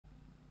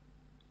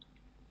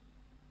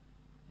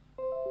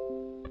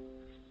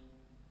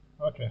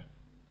Okay.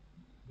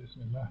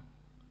 Bismillah.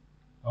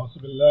 أعوذ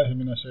بالله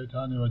من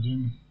الشيطان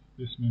الرجيم.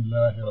 بسم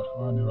الله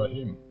الرحمن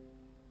الرحيم.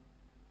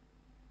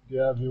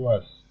 Dear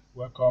viewers,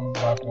 welcome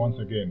back once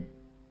again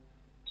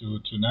to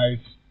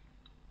tonight's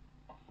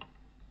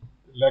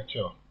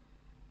lecture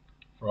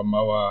from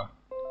our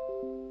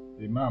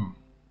Imam,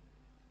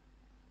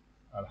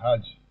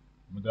 Al-Hajj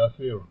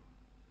Mudathir,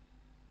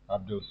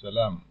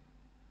 Abdulsalam.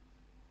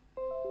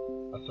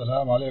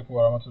 Assalamu alaikum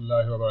wa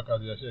rahmatullahi wa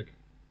barakatuh, ya sheikh.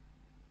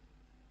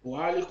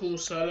 Wa alaikum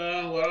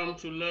salam wa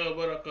rahmatullahi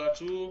wa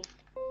barakatuh.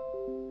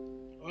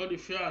 All the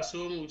fear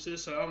assume we say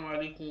salam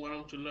alaikum wa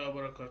rahmatullahi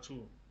wa barakatuh.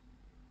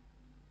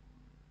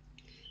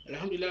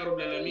 Alhamdulillah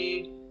rabbil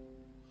alameen.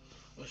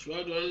 Wa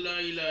ashhadu an la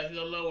ilaha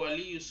illallah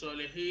waliyyu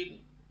salihin.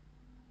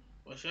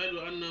 Wa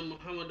ashhadu anna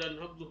Muhammadan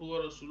abduhu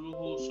wa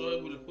rasuluhu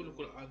sahibul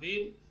khuluqil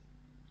azim.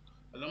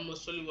 Allahumma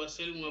salli wa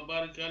sallim wa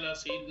barik ala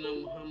sayyidina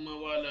Muhammad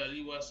wa ala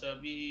alihi wa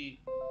sahbihi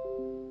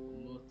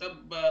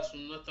mutabba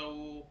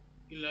sunnatahu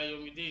ila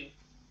yawmiddin.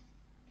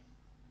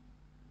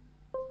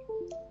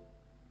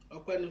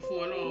 Ọpẹ́ ni fún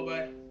Ọlọ́run ọba,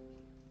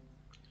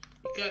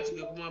 ìkẹ́ àti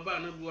ìgẹ̀ kó máa bá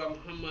Ànábì wa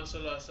Muhammad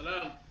sallallahu alaihi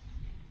wasallam,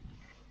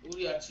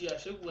 orí àti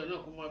àṣẹ́kù ẹ̀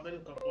náà kó máa bẹ́ẹ̀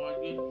nìkan kan wá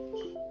gbé.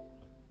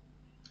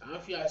 À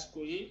ń fi àsìkò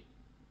yìí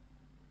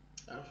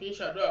à ń fi ń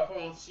ṣàdúrà fún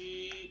àwọn tí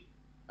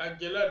a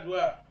jẹ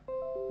ládùúà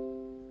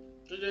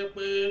tó jẹ́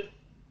pé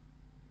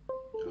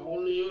àwọn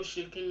ni ó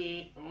ṣe kíni,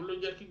 àwọn ló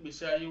jẹ́ kí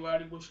ìgbésí ayé wa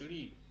rí bó ṣe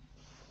rí.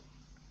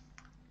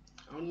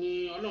 Àwọn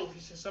ni Ọlọ́run fi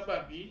ṣe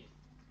sábàbí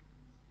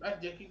láti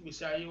jẹ́ kí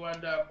ìgbésí ayé wa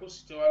dáa kó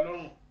sì tẹ́ wa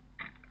lọ́rùn,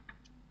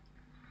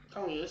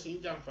 káwọn èèyàn sì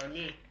ń jàǹfààní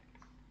ẹ̀.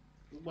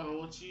 Gbogbo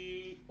àwọn tí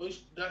ó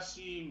dá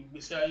sí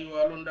ìgbésí ayé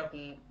wa ló ń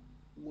dákun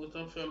gbogbo tó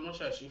ń fẹ́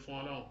ọlọ́ṣàṣe fún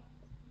Ọlọ́run.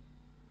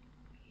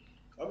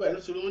 Ọbẹ̀ ló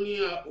ti rí wọn ní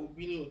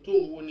òbí ni òtó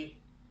òwò ni.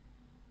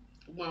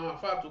 Gbogbo àwọn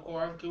àfáà tó kọ́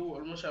wa ń kéwò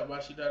ọlọ́ṣàbá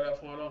ṣe dáadáa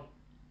fún Ọlọ́run.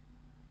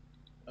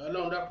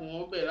 Ọlọ́run dákun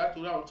wọn bẹ̀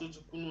látòrí àwọn tó ti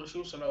kú náà ṣé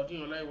ó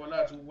Salaudeen Ọláìwọlá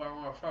àti gbogbo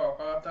àwọn àfáà wa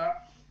pátá.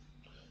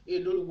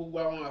 Lórí gbogbo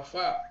àwọn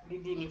àfáà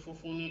dúdú ni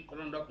funfun ni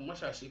Ọlọ́run dákun má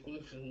ṣàṣe kú ní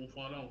fún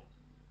Ọlọ́run.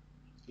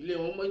 Ilé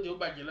wọn mọ́jọ́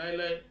bàjẹ́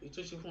láéláé,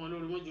 ètò ṣe fún wọn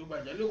lórí mọ́jọ́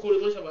bàjẹ́ lókòrè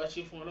mọ́ṣàbá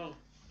ṣe fún Ọlọ́run.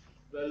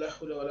 La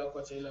hawla wala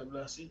quwwata illa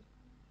billah.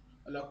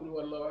 Ala kulli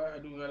wallahu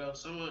ahad wala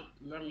samad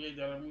lam yalid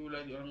walam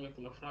yulad walam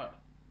yakul lahu kufuwan ahad.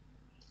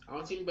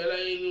 Àwọn tí ń bẹ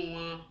láyé inú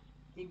wọn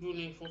dúdú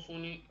ni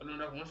funfun ni Ọlọ́run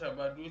dákun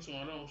mọ́ṣàbá dúró tí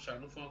wọn Ọlọ́run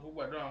ṣàánú fún wọn kó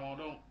gbàdúrà àwọn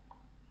Ọlọ́run.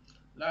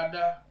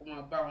 Ládàá kó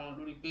máa bá wọn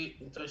lórí pé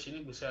ìtàn ṣe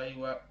nígbèsí ayé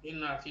wa.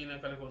 Inna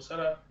a'tainaka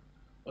al-kawthar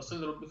wa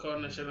salli rabbika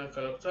wanhar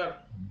al-abtar.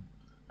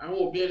 Àwọn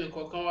òbí ẹnì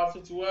kọ̀ọ̀kan wa tó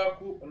ti wá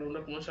kú Ọlọ́run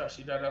dákun wọ́n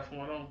ṣàṣì dáadáa fún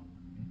Ọlọ́run.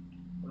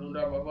 Ọlọ́run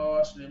dá bàbá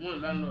wa Suleiman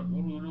lánàá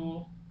lórí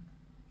olówó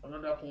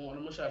Ọlọ́run dákun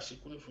Ọlọ́run ṣàṣì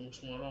kú ní fún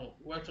Ọlọ́run.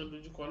 Wá tó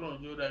dojúkọ Ọlọ́run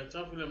jẹ́ ó dáa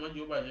ìtàn fílẹ̀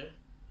mọ́jọ́ bàjẹ́.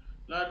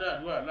 Ládàá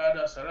àdúrà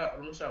ládàá sàrà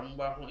Ọlọ́run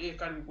ṣàmúgbà fún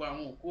kárí gbogbo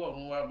àwọn òkú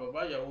ọ̀run wa.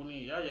 Bàbá ìyàwó ni,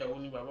 ìyá ìyàwó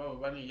ni,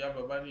 bàbá ni, ìyá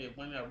bàbá ni,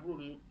 ẹ̀gbọ́n ni, àbúrò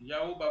ni,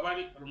 ìyàwó bàbá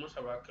ni Ọlọ́run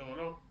ṣàbà kẹ́ wọn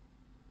Ọlọ́run.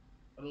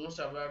 Ọlọ́run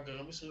ṣàbà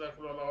gẹ̀yàn bismillah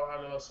Allahu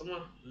ahad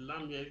as-samad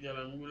lam yalid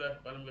walam yulad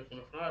walam yakul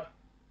lahu kufuwan ahad.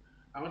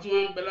 Àwọn tí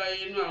wọ́n ń bẹ láyé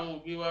inú àwọn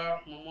òbí wa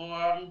mọ̀mọ́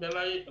wa ń bẹ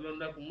láyé Ọlọ́run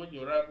dákun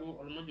mọ́jọ́ rágbó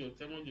Ọlọ́run mọ́jọ́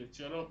tẹ́ mọ́jọ́ tí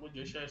Ọlọ́run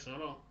mọ́jọ́ ṣe àìsàn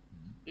Ọlọ́run.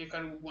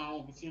 Kárí gbogbo àwọn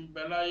òbí tí ń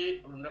bẹ láyé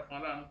Ọlọ́run dákun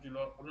aláàánú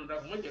jùlọ Ọlọ́run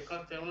dákun mọ́jọ́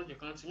kan tẹ mọ́jọ́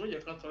kan tí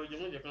mọ́jọ́ kan tọrọ jẹ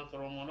mọ́jọ́ kan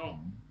tọrọ ọmọ Ọlọ́run.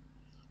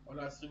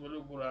 Ọlá sí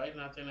bológbòrò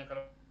àìní àtẹnẹ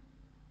kala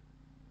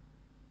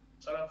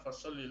sálà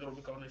fasọ́lì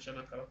lọ́rùbí káwọn ẹ̀ṣẹ̀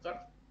náà kàrọ́tà.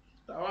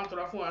 Àwọn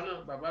àtọ́ra fún wa náà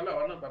bàbá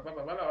làwa náà bàbá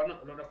làwa náà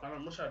Ọlọ́run dákun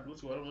aláàánú mọ́ṣà dúró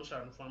tí wọ́n mọ́ṣà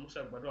àánú fún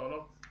mọ́ṣà gbàdúrà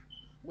Ọlọ́run.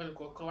 Gbẹ́ni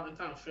kọ̀ọ̀kan wa ní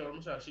tá à ń fẹ́ Ọlọ́run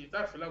mọ́ṣà ṣe tá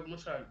à fẹ́ lágùn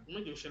mọ́ṣà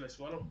ṣẹlẹ̀ sí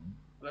Ọlọ́run.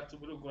 Láti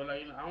bológbò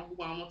ọláyé náà àwọn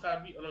gbogbo àwọn tá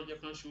bí Ọlọ́run jẹ́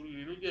kan ṣorí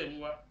rẹ̀ lójú ẹ̀mí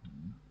wa.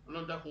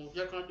 Ọlọ́run dákun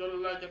jẹ́ kan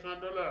dọ́lọ́lá jẹ́ kan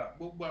dọ́là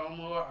gbogbo àwọn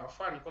ọmọ wa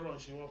àfáàní kọ́lọ́run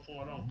ṣe wọ́n fún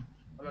Ọlọ́run.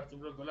 Láti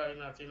bológbò ọláyé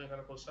náà àti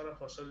ẹnìkan kò sára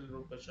fọ́sọ́lì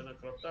lórúkọ ìṣẹ̀nà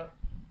kọ̀ọ̀tà.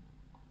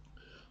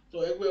 Tó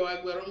ẹgbẹ́ wa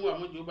ẹgbẹ́ RAMWAT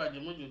mọ́jọ́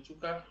bàjẹ́ mọ́jọ́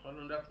túká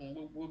Ọlọ́run dákun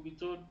gbogbo ibi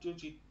tó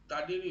ti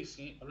tadé rè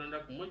sí Ọlọ́run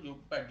dákun mọ́jọ́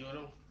bàjẹ́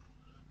Ọlọ́run.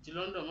 Ti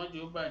London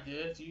mọ́jọ́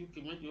bàjẹ́, ti UK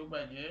mọ́jọ́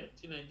bàjẹ́,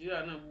 ti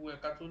Nàìjíríà náà gbogbo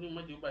ẹ̀ka tó ní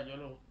mọ́jọ́ bàjẹ́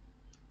Ọlọ́run.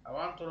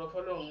 Àwa ń tọrọ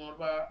fọ́lọ́run wọn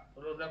bá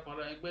Ọlọ́run dákun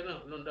ọlá ẹgbẹ́ náà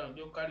Ọlọ́run dákun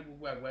jẹ́ ó kárí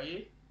gbogbo àgbáyé.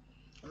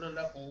 Ọlọ́run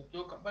dákun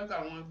jẹ́ ó bá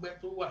àwọn ẹgbẹ́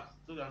tó wà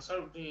tó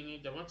Ansarudeen ni,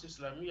 Jamaat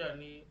Islamiyya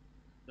ni,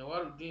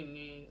 Nawarudeen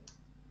ni,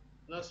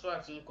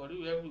 Nasfat ni, kọ̀rí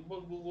ẹbí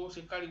gbogbo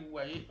ṣe kárí gbogbo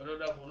ayé. Ọlọ́run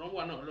dákun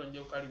RAMWAT náà Ọlọ́run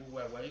jẹ́ ó kárí gbogbo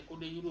àgbáyé kó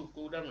dé Europe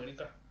kó dé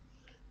Amẹ́ríkà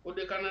kó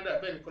dé Canada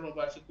bẹ́ẹ̀ ni kọ́lọ́n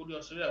bá ṣe kó dé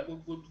Australia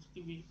gbogbo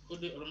kíbi kó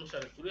dé Ọlọ́run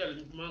ṣàlẹ̀ torí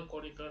àlejò máa ń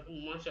kọrin kan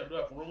fún máa ń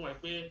ṣàdúrà fún RAMWAT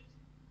pé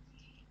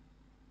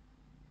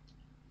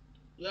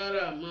Ya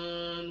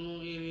Rahmanu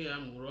iri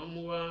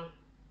amúrọ́múwá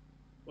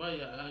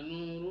wáyà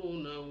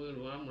anúrúnà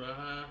wẹ̀rù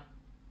amúraha.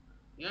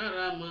 Ya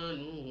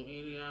Rahmanu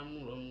iri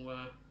amúrọ́múwá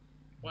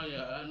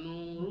wáyà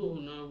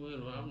anúrúnà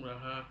wẹ̀rù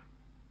amúraha.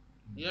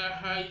 Ya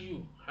Hayyu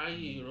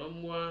hayyi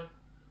rọ́múwá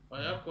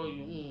wáyà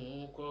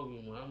kọ́yùmù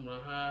kọ́wìmù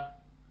amúraha.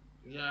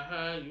 Ya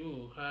Hayyu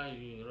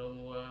hayyi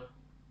rọ́múwá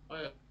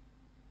wáyà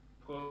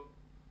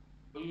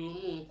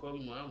kọ́yùmù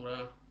kọ́wìmù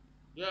amúraha.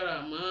 Ya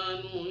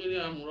Rahmanu iri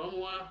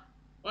amúrọ́múwá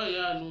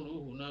wáyà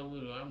nùrùhù náà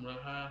wẹ̀rù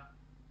amúraha.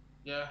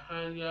 Ya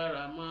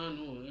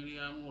Rahmanu iri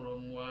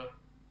amúrọ̀mùwá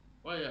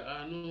wáyà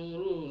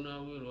anúrùhù náà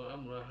wẹ̀rù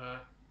amúraha.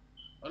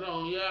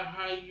 ọlọ́run yá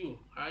háyù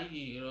háyè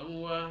ìrọ̀mú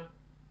wá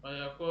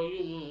ọ̀yàkọ̀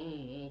yóò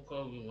mú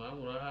kọ̀wé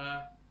màmúra ha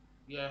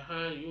yá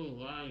háyù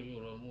háyè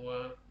ìrọ̀mú wá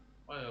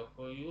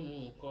ọ̀yàkọ̀ yóò mú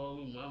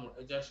kọ̀wé màmúra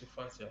ẹja ṣe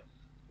fàtíà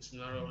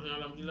bismillahir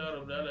alhamdulillahi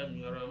rabbil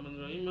alamin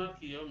arrahmanir rahim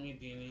maliki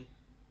yawmiddin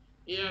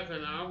iyyaka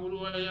na'budu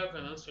wa iyyaka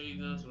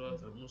nasta'in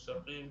siratal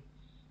mustaqim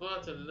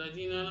صراط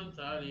الذين أنعمت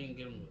عليهم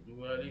غير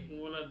المغضوب عليهم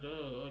ولا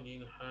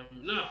الضالين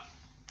آمين. náà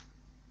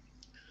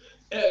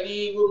ẹ̀rí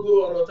gbogbo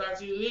ọ̀rọ̀ tá a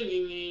ti léni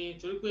ni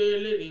torí pé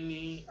léni ni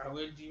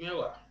àwẹ̀ di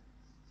 10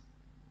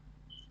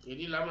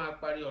 èyí la máa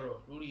parí ọ̀rọ̀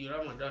lórí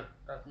Ramadan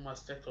tá a tún máa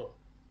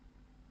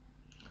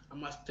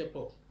step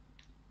up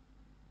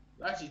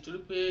láti torí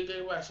pé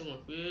gẹ́gẹ́ bá a ṣe mọ̀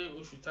pé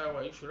oṣù tá a wà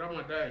oṣù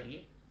Ramadan yìí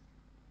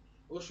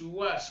oṣù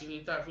wáàsí ni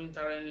tá a fi ń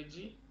tara ẹni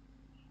jí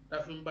tá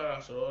a fi ń bára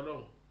sọ̀rọ̀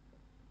Ọlọ́run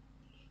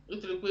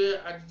nítorí pé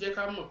a ti jẹ́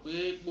ká mọ̀ pé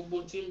gbogbo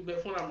tí ń bẹ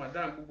fún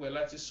Ramadan gbogbo ẹ̀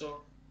láti sọ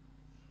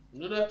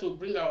in order to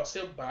bring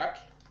ourselves back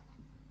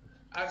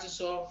a ti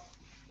sọ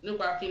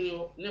nípa kíni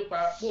o nípa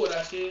bó la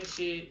ṣe ń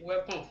ṣe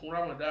welcome fún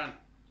Ramadan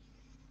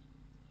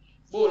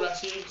bó la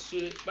ṣe ń ṣe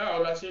báwo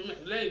la ṣe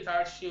lẹ́yìn tá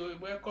a ṣe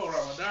welcome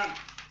Ramadan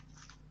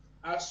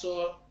a sọ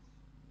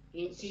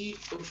ní tí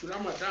oṣù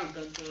Ramadan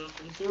gangan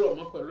ń tó rọ̀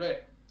mọ́ pẹ̀lú ẹ̀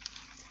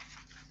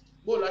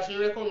bó la ṣe ń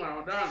welcome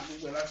Ramadan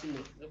gbogbo ẹ̀ láti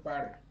mọ̀ nípa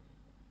rẹ̀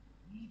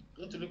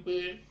nítorí pé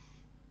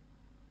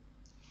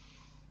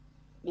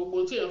gbogbo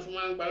tí èèyàn fún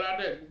máa ń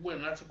gbaládẹ̀ gbogbo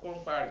ẹ̀ láti kọ́ ń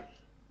parí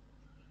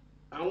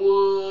àwọn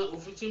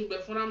òfin tí ń bẹ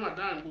fún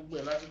Ramadan gbogbo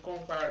ẹ̀ láti kọ́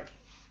ń parí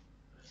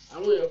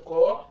àwọn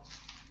ẹ̀kọ́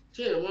tí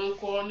èèyàn máa ń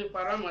kọ́ nípa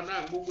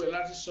Ramadan gbogbo ẹ̀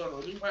láti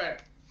sọ̀rọ̀ nípa ẹ̀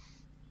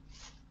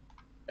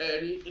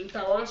ẹ̀rí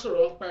níta wá ń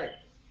sọ̀rọ̀ nípa ẹ̀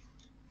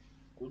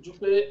kò ju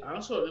pé à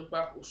ń sọ̀rọ̀ nípa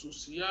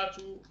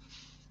òṣùṣìyàtú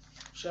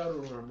ṣàrò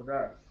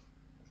Ramadan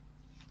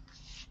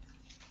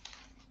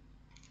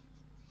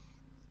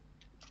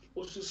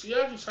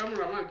òṣùṣìyàtú ṣàrò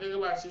Ramadan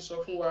gẹ́gẹ́ bá a ṣe sọ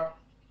fún wa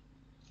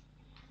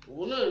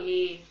òun náà ni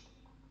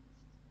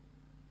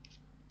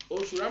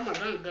oṣù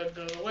Ramadan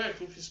gangan wáyé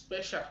tó fi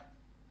special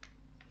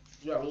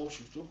ju àwọn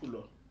oṣù tó kù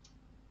lọ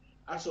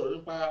a sọ̀rọ̀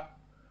nípa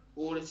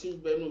oore tí ń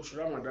bẹ ní oṣù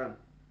Ramadan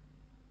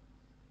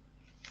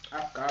a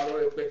kà á lọ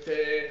rẹpẹtẹ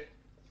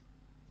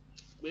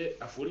pé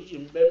àforíjì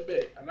ń bẹ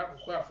ńbẹ̀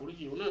alákòókò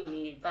àforíjì òun náà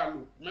ni 10 tá a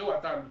lò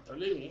tán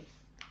lẹ́yìn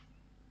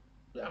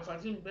pé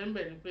àǹfààní ń bẹ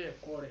ńbẹ̀ ni pé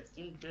ẹ̀kọ́ rẹ̀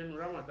tí ń bẹ ní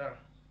Ramadan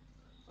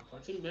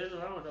àǹfààní tí ń bẹ ní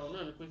Ramadan òun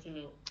náà ni pé kí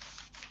ni o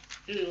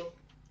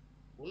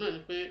òun náà ni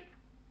pé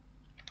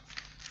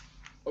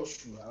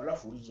oṣù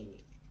aláforíjì ni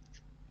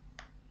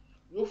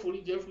yóò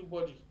foríjì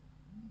everybody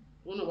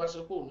wọn náà wá sọ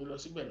pé òun ní lọ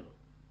síbẹ̀ náà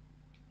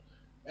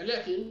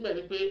ẹlẹ́ẹ̀kejì níbẹ̀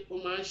ni pé ó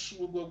máa ń ṣí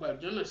gbogbo ọgbà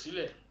ìjọ́nà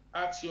sílẹ̀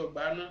á ti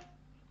ọgbà ná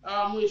á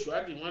wá mú èṣù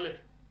àdì mọ́lẹ̀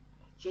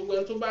ṣùgbọ́n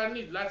ẹni tó bá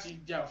ní láti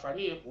jẹ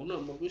àǹfààní yẹn òun náà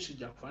mọ bí ó sì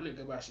jẹ àǹfààní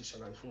gẹ́gẹ́ bá a ṣe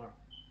ṣàlàyé fún wa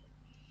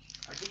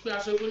àti pé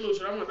aṣọ pé ní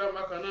oṣù Ramadan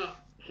bákan náà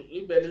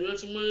ibẹ̀ ni wọ́n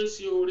ti máa ń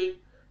ṣe oore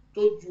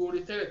tó ju oore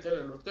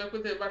tẹ́lẹ̀tẹ́lẹ̀ lọ tẹ́ pé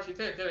tẹ́ bá ṣe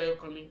tẹ́lẹ̀tẹ́lẹ̀ yẹn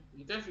kan ni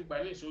ìtẹ́fì gbà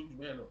ní ìṣòwò jù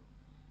bẹ́ẹ̀ lọ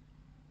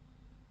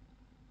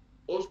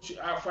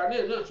àǹfààní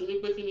ẹ̀ náà tún ní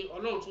pé kí ni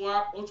Ọlọ́run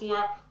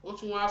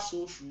tún wá so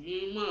oṣù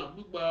yìí mọ́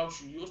gbígba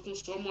oṣù yìí ó tún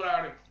sọ mọ́ra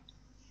rẹ̀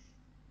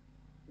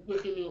wípé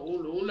kí ni òun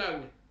lòun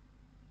làwẹ̀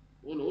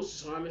òun lòun sì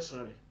san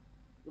lẹ́san rẹ̀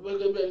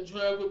gẹ́gẹ́ bẹ́ẹ̀ ni tí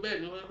wọ́n gbé bẹ́ẹ̀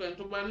ni wọ́n fẹ́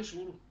tó bá ní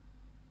sùúrù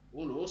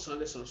òun lòun san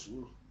lẹ́san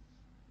sùúrù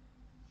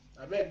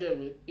àbẹ́ẹ̀dẹ́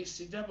mi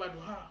ìsìjábà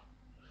dùhà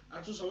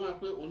àtúnṣe wọn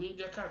pé òní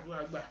jẹ́ káàdùn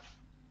àgbà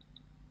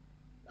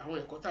àwọn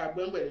ẹ̀kọ́ tá a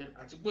gbẹ́ngbẹ̀ yẹn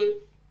àti pé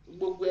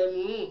gbogbo ẹnu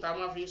rúrùn tá a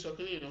máa fi ń sọ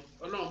kí ni ìran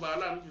Ọlọ́run bá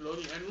aláàánú jùlọ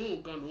ní ẹnu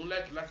rúrùn gan lòun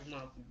láìkí láti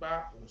máa fi bá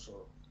òun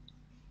sọ̀rọ̀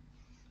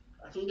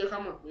àtúnjẹ́ ká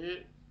mọ̀ pé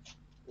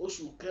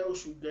oṣù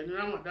gẹ̀ ní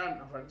Ramadan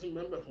àǹfààní tí ń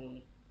bẹ fún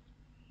mi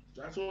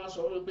láti wọ́n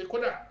sọ pé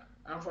kódà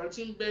àǹfààní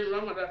tí ń bẹ ní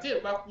Ramadan tí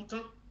ẹ̀ bá kú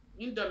tán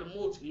ní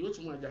dalmot èyí ó ti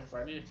máa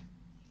jàǹfààní ẹ̀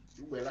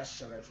gbogbo ẹ̀ láti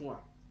ṣàlàyé fún wa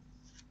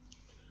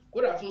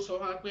kódà tún sọ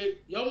fún wa pé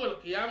yọmọl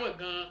kìyàmọ̀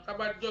gan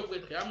tábàjọ́gbẹ̀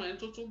kìyàmọ̀ ẹni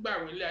tó tún gbà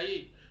wọlé ayé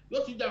yóò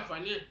tún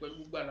jàǹfààní ẹ̀ pẹ̀lú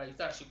gbogbo àlàyé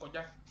tá a ṣe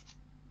kọjá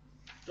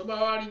tó bá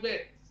wá rí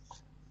bẹ́ẹ̀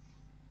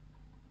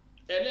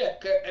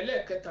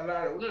ẹlẹ́ẹ̀kẹtàlá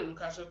rẹ̀ òun náà ní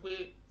ká sọ pé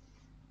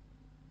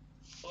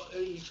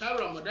ìṣàrò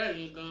Ramadan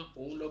yìí gan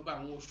òun lọ bá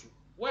àwọn oṣù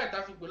wáyé tá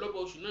a fi pè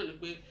lọ́bọ̀ oṣù náà ni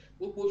pé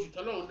gbogbo oṣù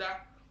tọ́lọ́run dá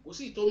kò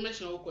sí tó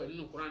mẹ́sàn-án okọ̀ ẹ̀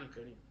nínú Kùránì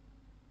Kẹ́rímù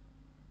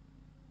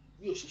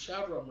bí ó sì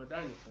ṣàrò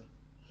Ramadan nìkan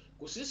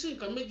kò sí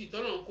nǹkan méjì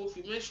tọ́lọ́run kó fi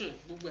mẹ́sàn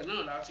gbogbo ẹ̀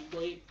náà láti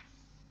gbọ́ yé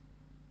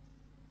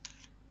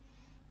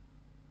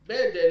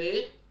bẹ́ẹ̀ dẹ̀rẹ́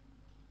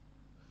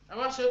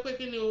àwa sọ pé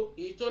kí ni o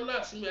èyí tó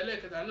láàsìmí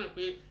ẹlẹ́ẹ̀kẹta náà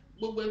pé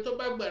gbogbo ẹni tó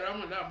bá gbà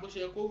Ramadan bó ṣe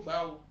yẹ kó gbà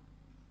o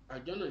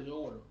àjọ náà yóò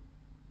wọ̀ lọ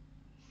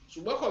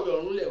ṣùgbọ́n kọ̀ yọ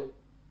ọ̀run lẹ̀ o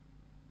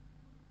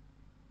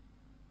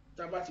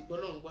tá a bá ti gbọ́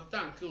lọ́run gbọ́ tá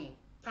à ń kírun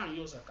tá à ń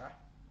yọ sàká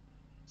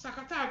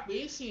tá a pè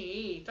é sìn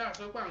yìí tá a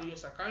sọ pé à ń yọ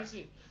sàká ń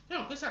sìn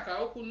yàrá pé sàká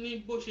ó kú ní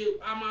bó ṣe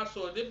a máa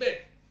sọ débẹ̀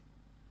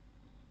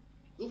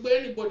gbogbo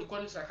anybody kọ́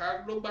ni sàká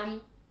ló gbámú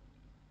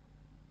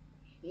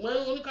wọn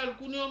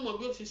oníkálukú ní ọmọ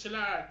bí ó ti ṣe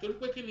lára torí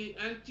pé kí ni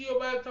ẹni tí ó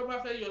bá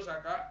fẹ́ yọ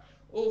sàká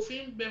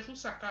òfin bẹ fún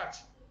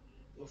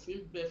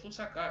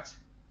sakat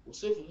kò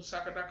sí fún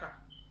sakadaka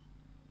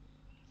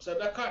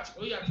sadakat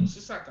ó yàtọ̀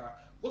sí sàká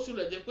bó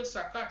tilẹ̀ jẹ́ pé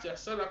sakat àti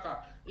sadaka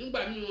nígbà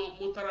míì wọn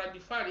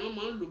mutaradifan wọ́n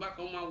máa ń lò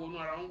bákan wọ́n máa wọnú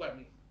ara wọn gbà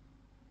mí.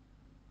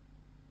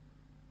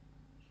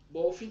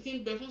 bọ̀ òfin tí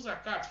ń bẹ fún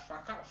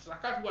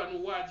zakat wà ní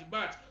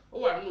wajibat ó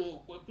wà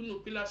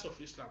nínú pillars of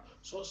Islam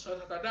so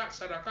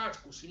sadakat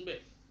kò sí mbẹ̀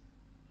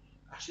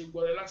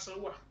àṣegbọrẹ lásán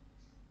wà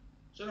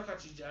sadakat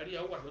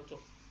jàríà wà lọ́tọ̀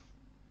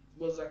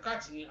bọ̀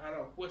zakat ní ara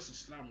òpó ẹ̀sìn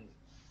Islam ni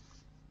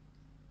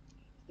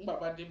nígbà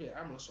bá débẹ̀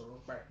a máa sọ̀rọ̀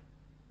nípa ẹ̀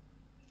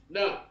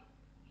náà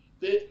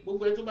pé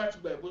gbogbo ẹni tó bá ti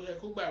gbà ìbò yẹ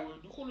kó gbà ìwé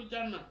ìdúkúlù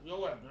jánà yọ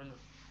wà lọ́nà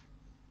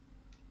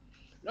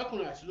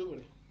lọ́kùnrin àti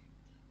lóbìnrin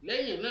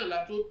lẹ́yìn náà la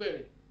tó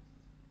bẹ̀rẹ̀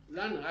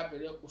lánàá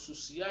abẹ̀rẹ̀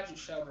khususiyatu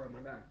shahr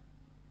Ramadan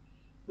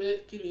pé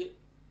kí ni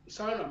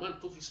shahr Ramadan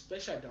tó fi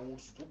special dáwọn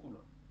oṣù tó kù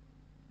lọ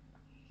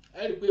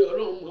ẹ rí i pé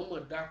ọlọ́run mọ̀ọ́mọ̀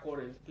dákọ̀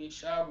rẹ̀ pé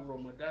shahr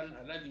Ramadan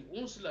alladhi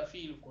unsila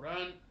fihi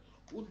al-Qur'an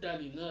hudan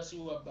linnasi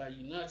wa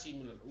bayyinatin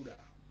minal huda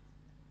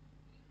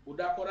kò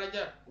dákọ̀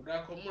rájà kò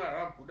dákọ̀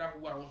múràrá kò dákọ̀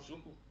àwọn oṣù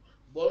kù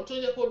bọ̀ tó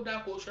yẹ kó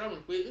dákọ̀ oṣù rámù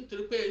pé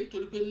nítorí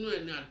pé nínú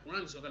ẹ̀ ní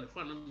al-Qur'an sọ̀kalẹ̀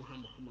fún àná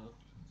Muhammad sallallahu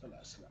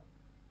alaihi wasallam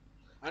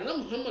àná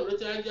Muhammad ló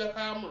ti ajá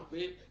ká mọ̀ pé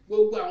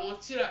gbogbo àwọn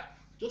tírà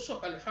tó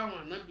sọ̀kalẹ̀ fáwọn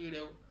ànábì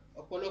rẹ̀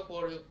ọ̀pọ̀lọpọ̀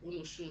rẹ̀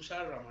oníṣun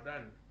shahr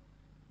Ramadan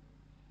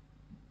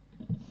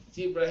ti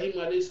Ibrahim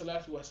alayhi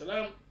salatu wa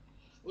salam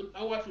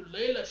awatu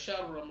layla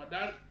shahr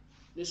Ramadan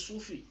ní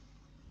Sufi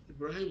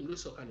Ibrahim ló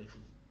sọ̀kalẹ̀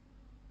fún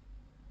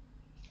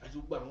àti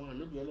gbogbo àwọn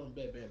ànábì Ọlọ́run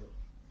bẹ́ẹ̀ bẹ́ẹ̀ lọ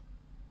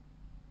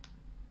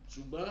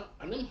ṣùgbọ́n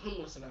àná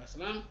Muhammad sallallahu alaihi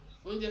wasallam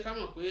wọ́n jẹ́ ká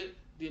mọ̀ pé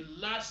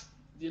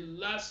the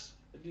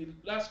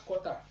last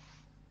quarter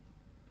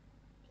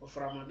of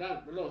Ramadan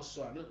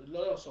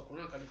lọ́lọ́ sọ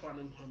Quran kàlífà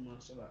àná Muhammad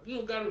sallallahu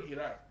nínú Garu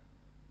Hira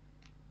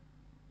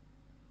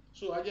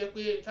so a jẹ́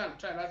pé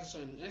táà láti sọ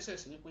ní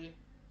essence ni pé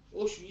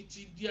oṣù yìí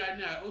ti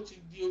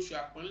di oṣù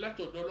àpọ́nlé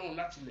látọ̀dọ̀ Ọlọ́run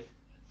láti lẹ̀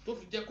tó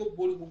fi jẹ́ kó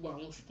borí gbogbo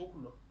àwọn oṣù tó kù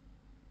lọ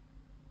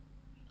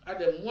a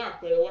dẹ̀ mú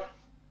àpẹẹrẹ wá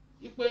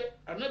wípé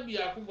ànábì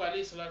Yakubu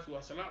alayhi salatu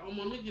wa salam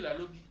ọmọ 12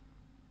 ló bí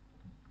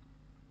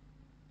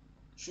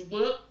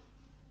ṣùgbọ́n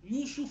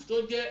Yusuf tó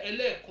jẹ́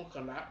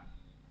ẹlẹ́ẹ̀kọkànlá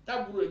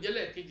tábùrò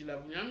ìjẹ́lẹ̀ kejìlá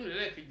Bùnyámínù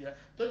ẹlẹ́ẹ̀kejìlá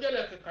tó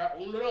jẹ́lẹ̀ kẹta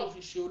òun lọ́lọ́run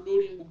fi ṣe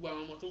olórí gbogbo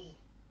àwọn ọmọ tó kù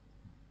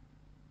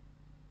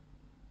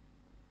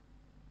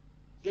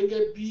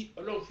gẹ́gẹ́ bí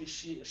Ọlọ́run fi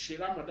ṣe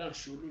Ramadan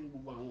ṣe olórí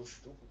gbogbo àwọn oṣù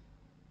tó kù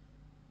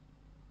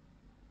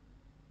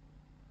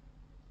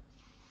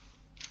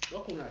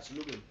lọ́kùnrin àti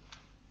lóbìnrin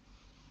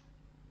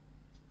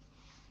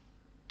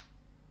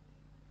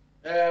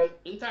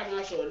n tá a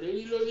máa sọ̀rọ̀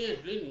lérí lórí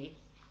ẹ̀ lénìí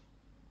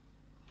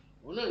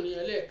òun náà ní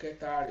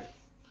ẹlẹ́ẹ̀kẹta rẹ̀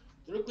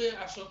torí pé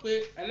a sọ pé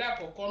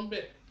ẹlẹ́àkọ́kọ́ ń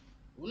bẹ̀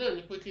òun náà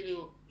ní pé kí ni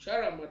o shahr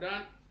Ramadan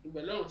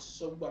ibẹ̀ lọ́run ti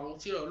sọ gbogbo àwọn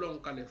tírà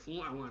Ọlọ́run kalẹ̀ fún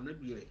àwọn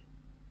ànábì rẹ̀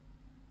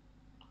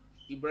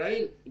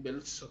Ibrahim ibẹ̀ ló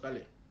ti sọ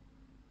kalẹ̀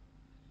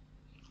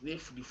ní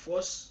the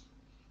first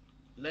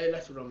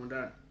Laylatul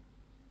Ramadan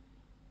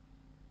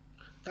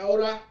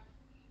Taura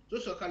tó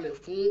sọ kalẹ̀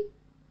fún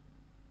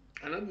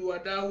ànábì wa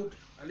Dawud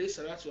alayhi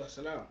salatu wa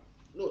salam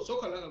no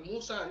sọ̀kalẹ̀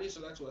Musa alayhi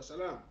salatu wa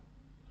salam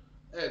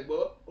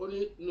gbọ́ ó ní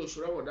inú oṣù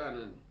Ramadan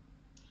náà ni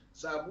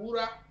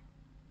Zabura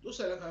tó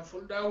ṣẹlẹ̀ kan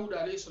fún Dawud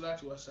alayhi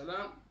salatu wa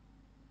salam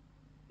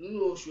nínú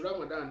oṣù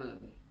Ramadan náà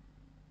ni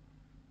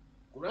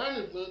Quran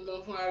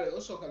gangan fún ara rẹ̀ ó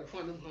sọ̀kalẹ̀ fún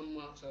ànábì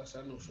Muhammad sallallahu alaihi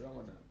wasallam oṣù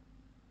Ramadan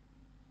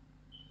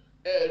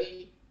rí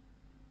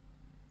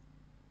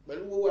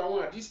pẹ̀lú gbogbo àwọn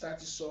àdìsá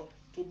ti sọ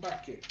tó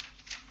bàkẹ́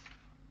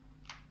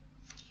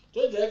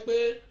tó jẹ́ pé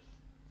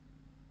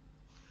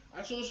a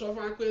tún sọ fún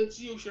wa pé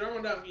tí oṣù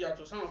Ramadan fi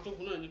yàtọ̀ sáwọn tó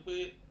kù náà ni pé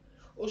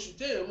oṣù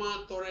téèyàn máa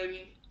ń tọrẹ ni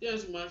téèyàn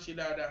sì máa ń ṣe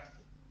dáadáa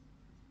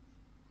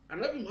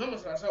ànábì Muhammad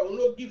sallallahu alaihi wasallam òun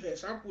ló give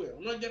example ẹ̀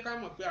òun náà jẹ́ ká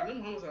mọ̀ pé ànábì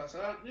Muhammad sallallahu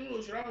alaihi wasallam nínú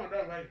oṣù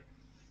Ramadan báyìí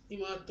ní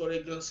máa ń tọrẹ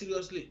gan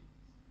seriously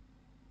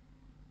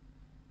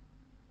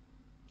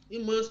ní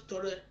máa ń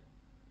tọrẹ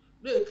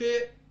lóye pé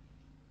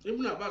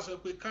Ibn Abbas sọ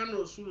pé kánà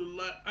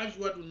Rasulullah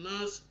ajwadun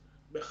nas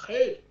bi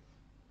khair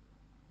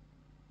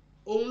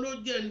òun ló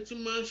jẹ́ ẹni tí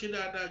máa ń ṣe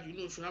dáadáa jù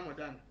ní oṣù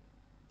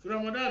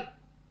Ramadan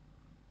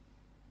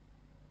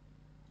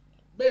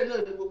bẹ́ẹ̀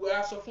náà ni gbogbo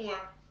a sọ fún wa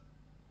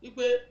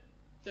wípé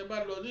tẹ́ bá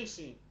lọ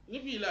nísìn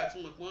níbi ìlà àti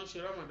mọ̀ pé wọ́n ń ṣe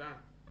Ramadan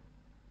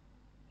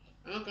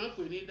àwọn kan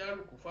pè ní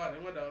dárú kùfà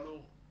rẹ̀ wọ́n dá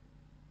ọlọ́run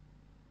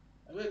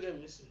ẹgbẹ́gẹ́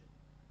mi sì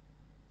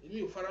èmi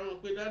ò fara wọn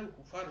pé dárú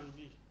kùfà rẹ̀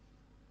bí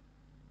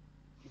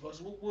because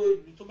gbogbo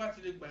ibi tó bá ti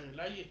lè gbàyàn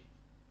láyè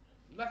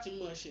láti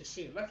máa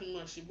ṣẹ̀sìn láti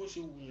máa ṣe bó ṣe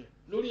wù yàn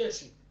lórí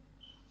ẹ̀sìn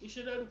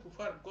iṣẹ́ dárú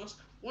kùfà rẹ̀ because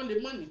wọ́n lè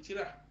má ní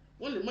tírà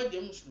wọ́n lè má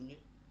jẹ́ mùsùlùmí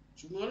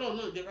ṣùgbọ́n Ọlọ́run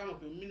náà jẹ́ ká mọ̀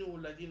pé mínú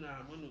ladina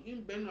àmọ́nù ń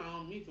bẹ́nu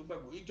àwọn míì tó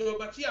gbàgbọ́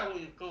ìjọba tí àwọn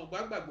èèyàn kan ò bá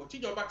gbàgbọ́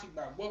tíjọba ti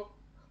gbàgbọ́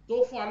tó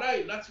fún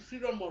aláyè láti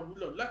freedom of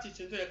ruler láti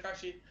ṣe tó yẹ ká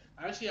ṣe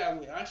à ń ṣe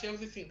àwẹ̀ à ń ṣe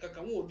everything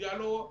kankan wọn ò di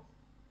alọ́wọ́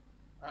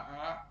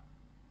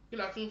kí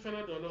la tún fẹ́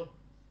lọ́dọ̀ Ọlọ́run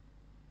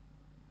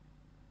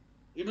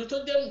ìlú tó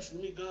jẹ́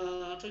mùsùlùmí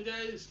gan-an tó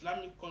jẹ́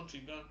Islamic country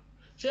gan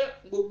ṣé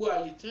gbogbo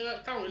àyè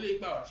táwọn ilé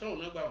gbà wá sọ́wọ́n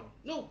náà gbà wọ́n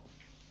no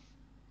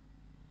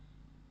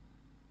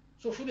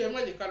so fúnni ẹ má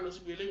jẹ́ ká lọ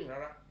síbi eléyìí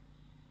rárá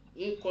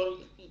nǹkan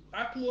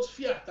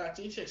atmosphere tá a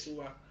ti ń ṣẹ̀sìn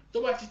wa tó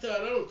bá ti tẹ́ ọ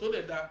lọ́rùn tó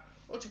dẹ̀ da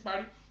ó ti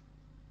parí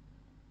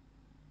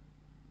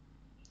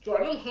tó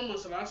àná Muhammad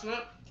sallallahu alaihi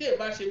wasallam tí ẹ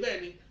bá ṣe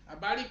bẹ́ẹ̀ ni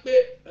àbá rí pé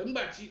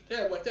nígbà tí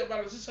tẹ́ bá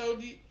lọ sí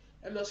Saudi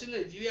ẹ lọ sí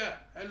Nàìjíríà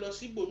ẹ lọ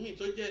sí ibòmíì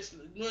tó jẹ́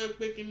ní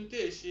pé kí ni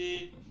tẹ́ ẹ ṣe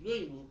ìlú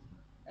òyìnbó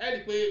ẹ rí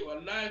i pé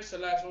wallahi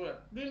sallallahu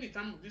during the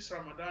time of this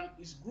Ramadan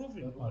is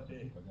grooving over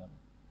there,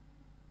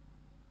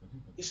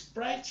 it's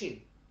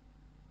brighting,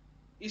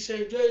 it's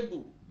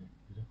enjoyable.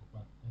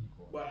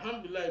 But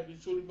alhamdulillah ibi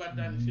tó rí bá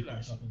dání sí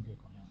làásì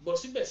bọ̀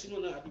síbẹ̀ sínú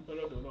náà àdúpẹ́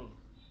lọ́dọ̀ Ọlọ́run.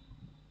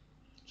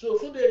 So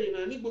fún de yìí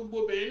náà ní gbogbo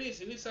obìnrin ní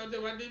ìsìn ní Saudi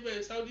wa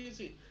débẹ̀ Saudi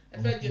ìsìn ẹ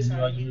fẹ́ jẹ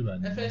sàrí ni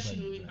ẹ fẹ́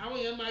ṣìnú ni àwọn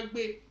èèyàn máa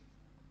gbé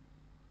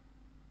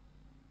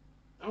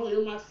àwọn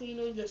èèyàn máa fún yín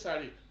lóúnjẹ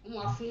sàrí wọ́n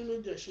máa fún yín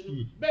lóúnjẹ ṣìnú.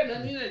 Bẹ́ẹ̀ náà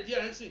ní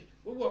Nàìjíríà ń sìn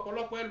gbogbo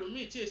ọ̀pọ̀lọpọ̀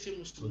ẹlòmíì tí èsè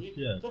mùsùlùmí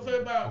tó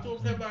fẹ́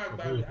bá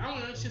gbà rẹ̀ àwọn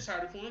èèyàn ń ṣe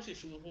sàrí fún wọn ṣe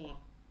ṣìnú fún wọn.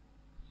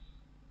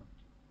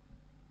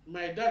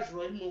 My dad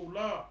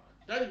rahimahullah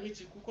dáàdì mi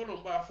ti kú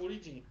kọ́nà bá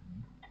àforíjì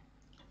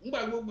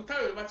nígbà gbogbo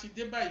táwọn bá ti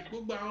dé báyìí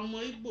gbogbo àwọn ọmọ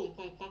Ìgbò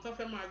nǹkan tó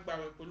fẹ́ máa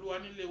gbàwẹ̀ pẹ̀lú wa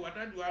nílé wa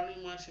dáàdì wa ní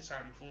máa ṣe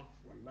sàrí fún wa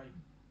wàláhì.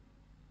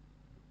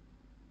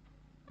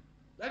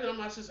 Dáàdì wa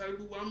máa ṣe sàrí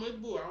gbogbo àwọn ọmọ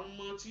Ìgbò àwọn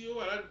ọmọ tí ó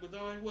wà ládùúgbò tó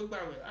wọ́n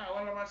gbàwẹ̀ àwa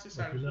la máa ṣe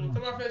sàrí fún wọn tó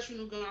bá fẹ́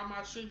ṣínú gan a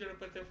máa ṣóúnjẹ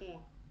rẹpẹtẹ fún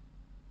wọn.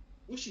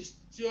 Wíṣì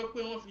tí ó pé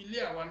wọ́n fi lé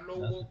àwa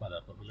lọ́wọ́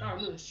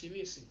táwọn náà ṣe ní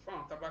ìsìn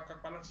fáwọn tá bá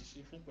kápá láti ṣe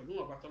fún pẹ̀lú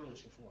wọn bá tọ́lọ̀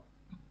ṣe fún wa.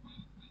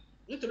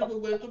 Nítorí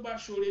gbogbo ẹni tó bá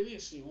ṣoore ní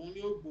ìsìn òun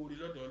ni ó gbòòrè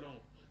lọ́dọ̀ Ọlọ́run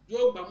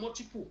yóò gba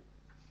multiple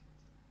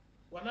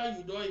wàlá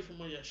yùdọ́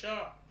ìfimọ̀ yẹ̀ṣà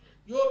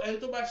yóò ẹni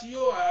tó bá ti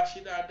yóò ṣe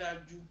dáadáa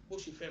ju bó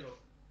ṣe fẹ́ lọ.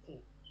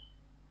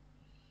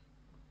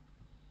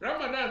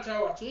 Ramadan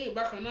ta wà tún yìí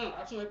bákan náà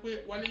a tún wẹ́ pé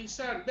wàlẹ̀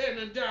isan bẹ́ẹ̀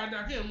náà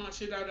dáadáa kéèyàn máa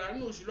ṣe dáadáa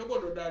nínú oṣù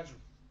lọ́gbọ̀dọ̀ dáa jù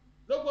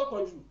lọ́gbọ̀pọ̀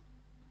jù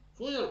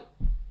fún yàn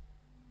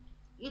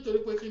nítorí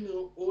pé kí ni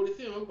oore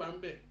tí èèyàn gbà ń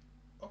bẹ̀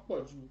ọ̀pọ̀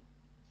ju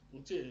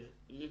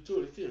ilé tó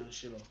oore tí èèyàn ń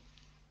ṣe lọ.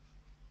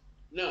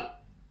 Náà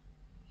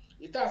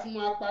ìta fún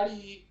wa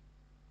parí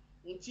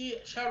ntí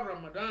ṣáàrù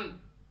Ramadan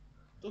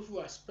tó fi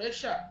wà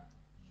special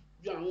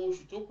ju àwọn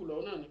oṣù tó kù lọ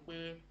náà ni pé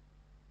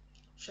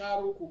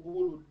ṣáàrù kò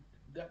gbówó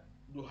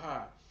duha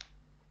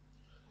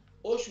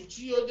oṣù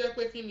tí ó jẹ́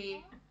pé kí ni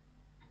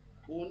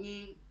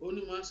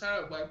òní máa ń sára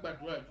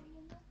gbàdúrà jù.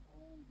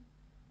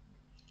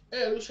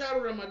 Ẹ̀rù ṣáàrù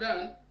Ramadan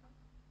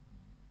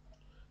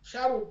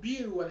ṣáàrù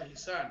bíìrì wal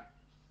ihsan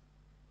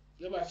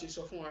gẹ́gẹ́ bá a ṣe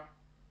sọ fún wa.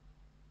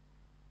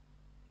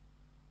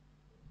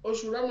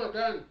 Oṣù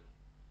Ramadan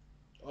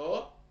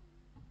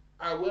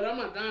àwẹ̀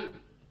Ramadan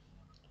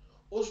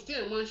oṣù tí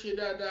ẹ̀ máa ń ṣe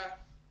dáadáa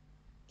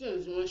tí ẹ̀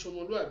máa ń ṣe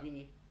ọmọlúwàbí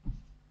ni.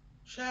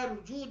 Ṣáàrù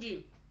júdìn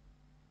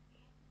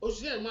oṣù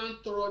tí ẹ̀ máa ń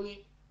tọrọ ni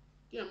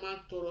tí ẹ̀ máa ń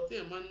tọrọ tí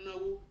ẹ̀ máa ń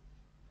náwó.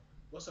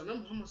 Wàsánà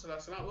Muhammad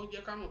sallallahu alaihi wasallam ó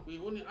jẹ́ ká mọ̀ pé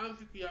ó ní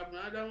anfiqu ya ibna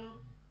Ádámà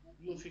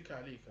yunfiqu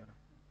alayka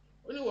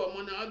ó ní wọ́n ọmọ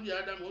náà bí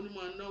Ádámù ó ní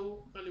máa náwó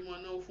kán lè máa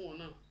náwó fún wọn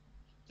náà.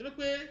 Torí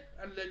pé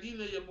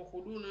alladhina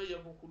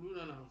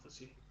yabkhuluna an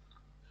anfusihim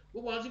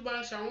gbogbo àwọn tí bá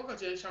ń ṣàwọn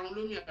kàtí ẹ̀ ń ṣàwọn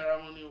lómi ara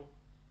wọn ni o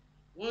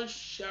wọ́n ń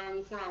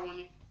ṣàwọn fúnra wọn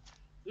ni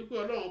wípé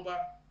Ọlọ́run ọba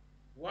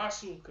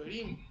wasi'un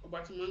kareem ọba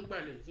tí máa ń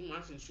gbàlẹ̀ tí máa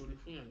ń sì ń ṣoore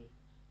fún yàn ni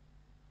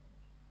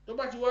tó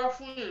bá ti wá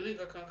fún yàn ní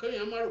kankan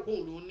kéèyàn má rò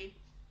bóun ló ní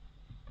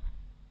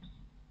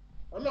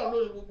Ọlọ́run ló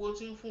ní gbogbo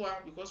tí ń fún wa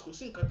because kò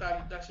sí nǹkan tá a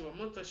lè dá ṣe wa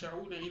ma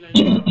tasha'una illa an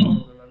yasha Allahu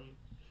rabbil alamin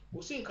kò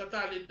sí nǹkan tá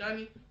a lè dá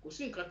ní kò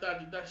sí nǹkan tá a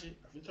lè dá ṣe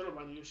àfi tọ́lọ̀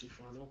bá ní yóò ṣe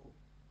fún wa lọ́kọ̀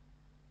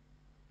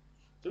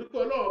torí pé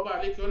Ọlọ́run ọba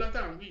àlekè ọlá tá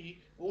à ń wí yìí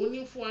òun ní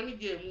fún wa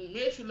níjẹ ẹ̀mú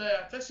méṣù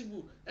láyà tẹ́síbù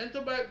ẹni tó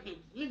bá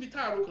níbi tá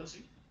a ro kàn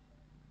sí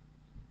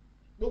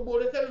gbogbo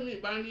orí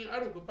tẹ́lómi bá ní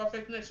àròpé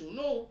perfectness òun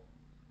náà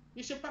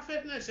ní ṣe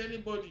perfectness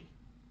anybody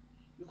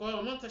because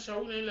ọmọ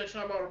tasha'una illa an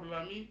yasha Allahu rabbil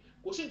alamin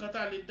kò sí nǹkan tá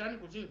a lè dá ní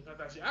kò sí nǹkan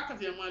tá a ṣe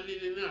ákàtì ẹ̀ máa lé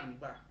náà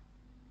nígbà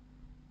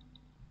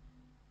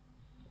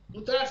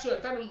nítorí aṣọ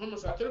ẹ̀ta ní Muhammad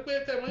sà torí pé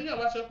tẹ́ wọ́n yàn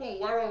wá sọ pé òun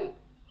wá rọrùn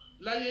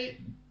láyé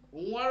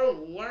òun wá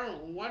rọrùn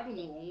òun wá dùn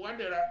òun wá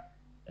dẹ̀ra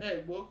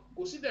gbọ́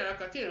kò sí dẹ̀ra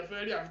kan tí èèyàn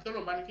fẹ́ rí àfi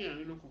tọ́lọ̀ bá ní kéèyàn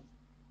rí lóko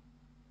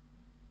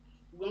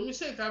ṣùgbọ́n mi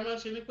sèǹtà máa ń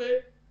ṣe ni pé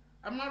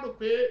a máa rò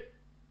pé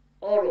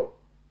ọ̀rọ̀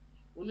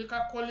oníká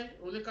kọ́lé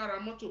oníká ra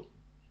mọ́tò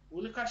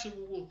oníká ṣe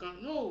gbogbo nǹkan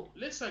no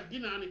lẹ́sà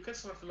gínà ni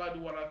kasratul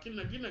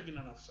walakinna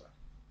gínà nafsa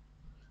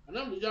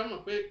anamija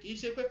mọ̀ pé kì í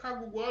ṣe pé ká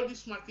gbogbo all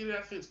these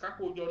material things ká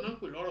kó jọ náà ń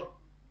pè lọ́rọ̀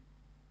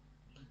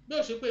bí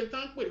ó ṣe pé tá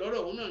ń pè lọ́rọ̀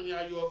òun náà ní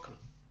ayọ̀ ọkàn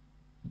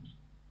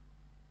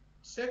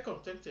stay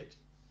contented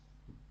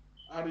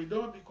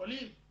àrídọ́ bí kọ́lí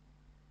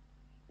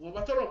wọn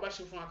bá tọrọ bá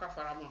ṣe fún aká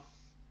faramọ́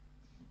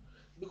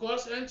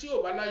because ẹni tí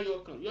ò bá láyọ̀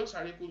ọkàn yóò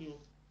sáré kú ni o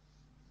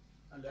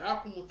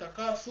alhaakumu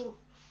takathur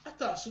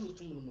hatta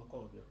zurtumul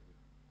maqabir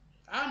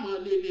àmọ́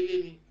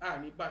lélẹ́lẹ́ ni a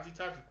ní bá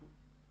títà fi kú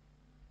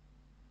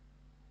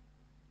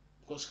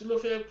because kí ló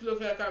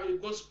fẹ́ ká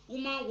because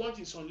human want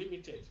is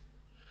unlimited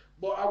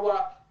but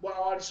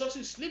our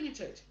resources is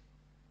limited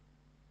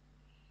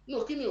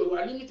no kí ni o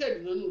wà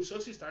limited nínú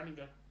resources ta ni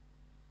gan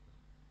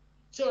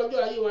ṣé ọjọ́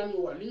ayé wa ni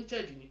o wà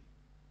limited ni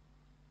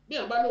bí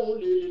àbá lóun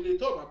lè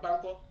tó bá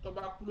ńkọ́ tó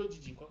bá kú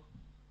lójijì ńkọ́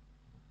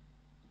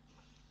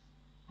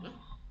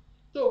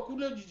tó kú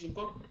lójijì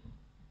ńkọ́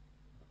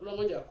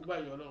ọlọ́mọdé àkúbá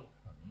yọ Ọlọ́run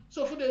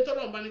so fún de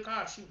tọ́lọ́run bá ní ká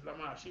àṣìf la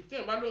máa àṣìf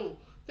téèyàn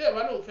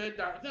bá lóun fẹ́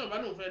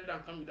dá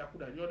nǹkan mi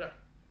dákúdà ní ọ̀dà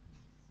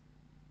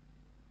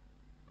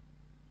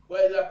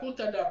وإذا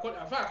كنت ذا قلب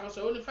أفاك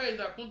سأقول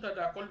فإذا كنت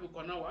ذا قلب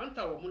قناة وأنت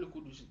وملك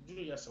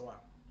الدنيا سواء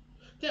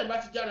tí ẹ bá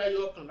ti jára yọ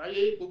ọkàn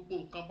láyé gbogbo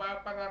nǹkan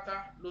pátá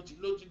ló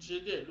ti ṣe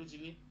díẹ̀ ló ti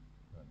ní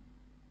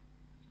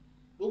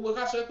gbogbo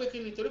ká sọ pé kí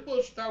ni torí pé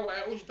oṣù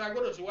tá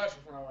gbọ́dọ̀ ṣe wáṣọ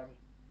fúnra wa ni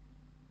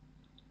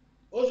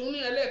oṣù ní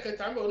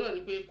ẹlẹ́ẹ̀kẹta ń bọ̀ náà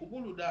ni pé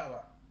kùbúlù dáwà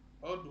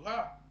ọdùhà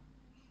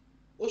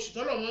oṣù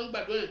tọ́lọ̀ máa ń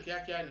gbàdúrà yẹn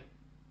kíákíá ni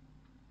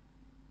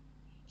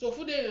so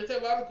fúdé èèyàn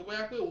tẹ́ bá rò pé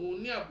bóyá pé òun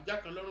ní àbújá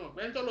kan lọ́rùn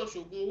ọ̀pẹ́ ń tọ́lọ̀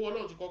ṣògùn owó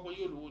ọlọ́run ti kọ́ pé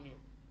yóò lówó ni o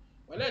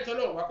wàlẹ́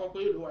ìtọ́lọ̀ wá kọ́ pé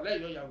yóò lówó wàlẹ́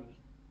ìyọ́ ìyàwó ni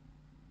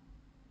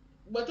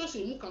gbogbo tó sì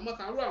mú kàn mọ́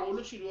kan rú àwọn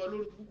olóṣèlú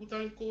olórí gbogbo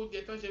tán kó jẹ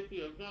tán ṣe pé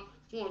ọgbọ́n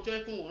tí wọ́n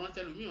jẹ́ kó wọ́n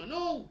rántẹ́ lómìíràn no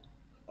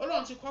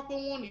ọlọ́run ti kọ́ pé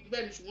wọ́n ò ní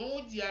bẹ́ẹ̀ ni ṣùgbọ́n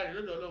wọ́n jìyà rẹ̀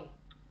lọ́dọ̀ ọlọ́run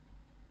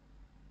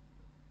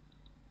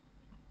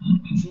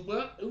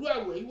ṣùgbọ́n irú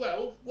àwẹ̀ yìí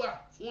wà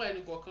fún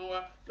ẹnì kọ̀ọ̀kan wa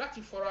láti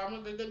fọra mọ́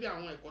gẹ́gẹ́ bí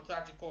àwọn ẹ̀kọ́ tá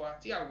a ti kọ́ wa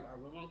tí àwẹ̀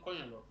máa ń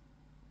kọ́yàn lọ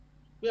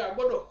pé a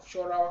gbọ́dọ̀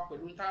ṣọ́ra wa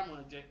pẹ̀lú tá a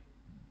máa jẹ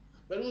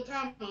pẹ̀lú tá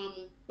a máa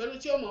mu pẹ̀lú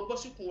tí ó máa bọ́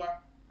síkùn wa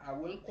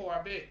àwẹ̀ ń kọ́ wa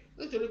bẹ́ẹ̀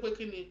nítorí pé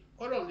kí ni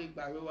kọ́lọ́run lè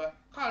gbààwẹ̀ wa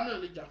káà náà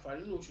lè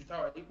jàǹfààní nínú oṣù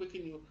táwa yìí pé kí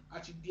ni a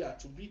ti di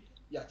àtúnbí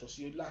yàtọ̀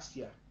sí last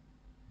year.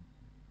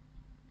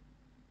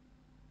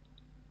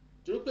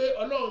 torí pé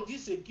ọlọ́run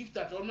this is a gift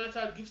that almighty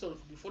gift of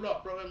the follower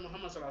of Prophet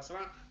Muhammad sallallahu alaihi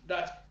wasallam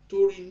that to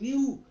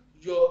renew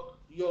your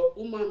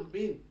human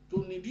being to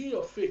renew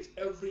your faith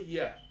every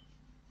year.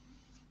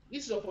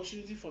 This is an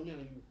opportunity for me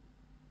and you.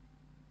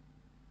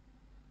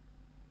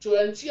 So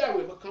ẹni tí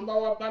àwẹ̀ kan bá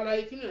wá bá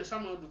láyé kí ni ẹ̀ sáà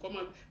máa dùn kọ́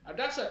máa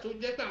àdáṣà tó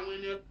jẹ́ pé àwọn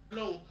ẹni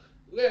ọlọ́run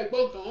rẹ̀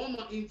gbọ́n kan wọ́n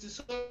mọ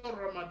intisar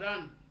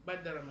Ramadan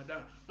bada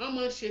Ramadan wọ́n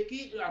máa ń ṣe kí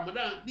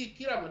Ramadan bíi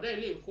kí Ramadan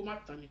ilé ìkó má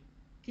tán ni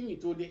kí mi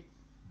tó dé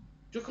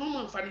tó kàn wọ́n mọ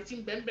àǹfààní tí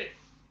ń bẹ ń bẹ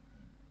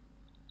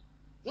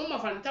wọ́n mọ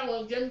àǹfààní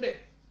táwọn jẹ́ ń bẹ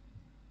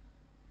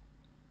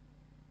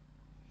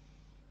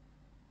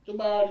tó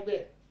bá rí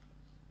bẹ́ẹ̀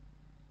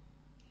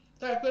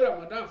táyà pé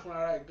Ramadan fún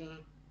ara ẹ̀ gan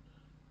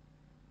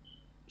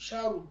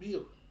ṣáàrù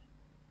bíl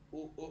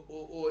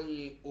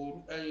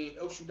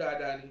oṣù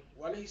dáadáa ni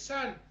wàlẹ̀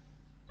ìsàn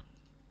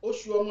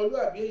oṣù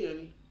ọmọlúwàbí èèyàn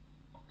ni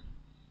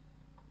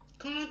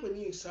kán náà pè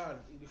ní ìsàn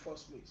in the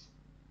first place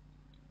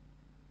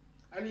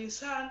and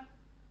ìsàn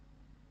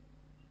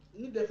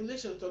ní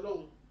definition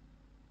tọ́lọ́hún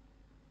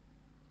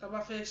tá a bá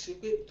fẹ́ ṣe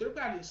pé torí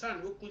pé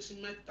àlìsàn ó pín sí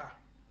mẹ́ta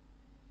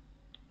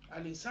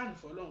àlìsàn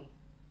fọlọ́hún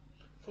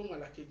fún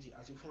mọ̀làkejì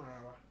àti fún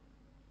ara wa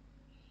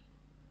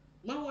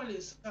máa wà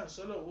àlìsàn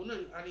sọ́lọ̀ òun náà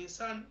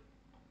àlìsàn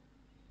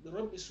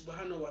برب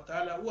سبحانه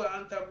وتعالى هو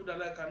أن تعبد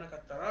الله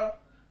كأنك تراه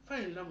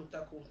فإن لم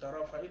تكن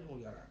تراه فإنه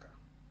يراك.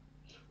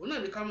 Ọ̀nà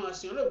ni ká máa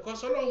sìn Ọlọ́run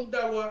because Ọlọ́run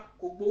dá wa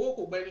kò gbowó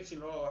kò gba ẹni tì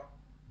lọ́wọ́ wa.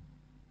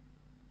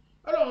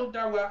 Ọlọ́run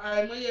dá wa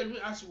àìmọye ẹlòmí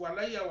a sì wà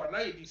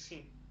láyé di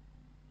sìn.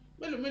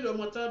 Mélòó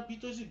ọmọ tán bí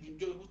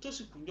tó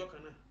sì kúnjọ́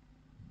kan náà.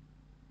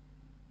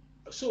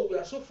 So we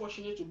are so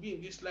fortunate to be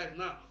in this life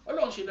now.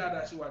 Ọlọ́run ṣe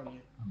dáadáa sí wa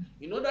nìyẹn.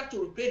 In order to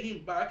repay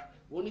him back,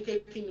 wọ́n ní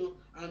kékeré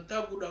أن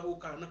تعبده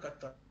كأنك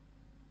تراه.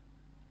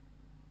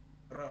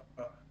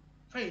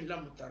 فإن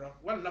لم ترى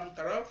ولم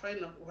ترى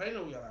فإنه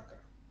يراك.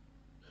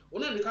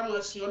 Ọ̀nà ni ká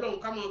máa sìn Ọlọ́run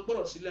ká máa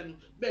gbọ́rọ̀ sí lẹ́nu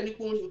bẹ́ẹ̀ ni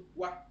pé ó rí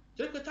wa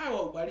torí pé táwa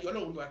ò bá rí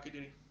Ọlọ́run rí wa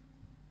kedere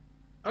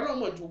Ọlọ́run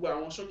mọ̀ ju gbogbo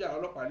àwọn sọ́jà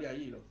ọlọ́pàá ilé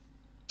ayé lọ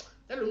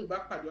tẹ́lẹ̀ ń bá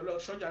pàdé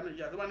sọ́jà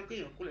Nàìjíríà tó bá ní pé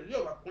èèyàn kúnlẹ̀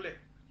yóò bá kúnlẹ̀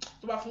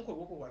tó bá fún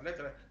kòkòkò wà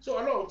lẹ́tẹ̀rẹ̀ so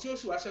Ọlọ́run tí ó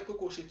sì wá ṣe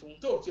kókó ṣe tòun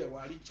tó tiẹ̀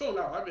wá rí tí òun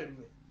là wá bẹ̀rù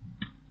rẹ̀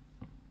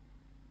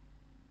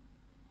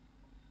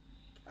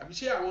àbí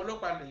ṣé àwọn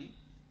ọlọ́pàá lẹ̀ yìí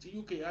ti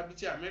UK àbí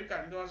ti Amẹ́ríkà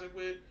ní wọ́n sọ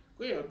pé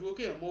kéèyàn dúró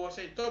kéèyàn mọ́wọ́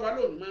sẹ́yìn tọ́ bá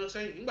lóòrùn mọ́wọ́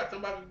sẹ́yìn nígbà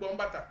tán bá fi gbọ́n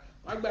bàtà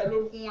wọ́n á gba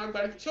lórúkún wọ́n á gba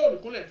ṣé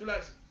òrùkúnlẹ̀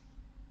túláàsì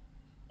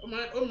ó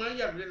máa ń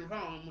yà mí lẹ́nu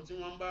fáwọn ọmọ tí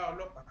wọ́n ń bá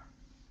ọlọ́pàá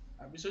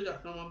àbí sójà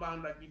tí wọ́n bá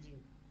ń la gidi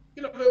ni kí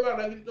ló fẹ́ bá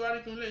la gidi tó wá ní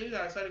kúnlẹ̀ yín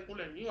yàrá sáré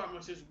kúnlẹ̀ ní ìwà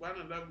máa ṣe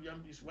ṣùgbọ́n lábúyá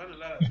ń bi ṣùgbọ́n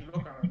lára sí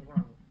lọ́kàrà fún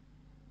àwọn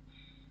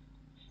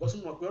kò sí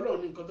mọ̀ pé Ọlọ́run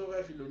ní nǹkan tó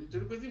fẹ́ fi lò ní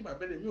torí pé tí ìgbà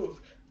bẹ́ẹ̀ mi ò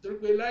torí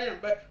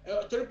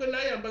pé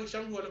láyà ń bá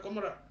ìṣàmú wọlé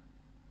kọ́mọ́ra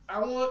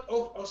àwọn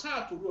ọ̀sán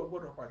àtòru ò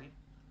gbọ́dọ̀ pàdé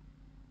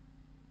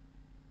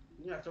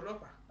ní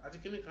àtọlọ́pàá àti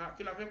kíní kan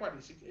kí la fẹ́ pàdé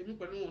sí èmi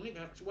pẹ̀lú wọn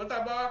nìkan ṣùgbọ́n tá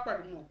a bá wá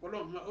pàdé mọ̀ ọ̀pọ̀lọ́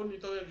ó ní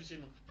tọ́wọ́ fi ṣe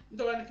nù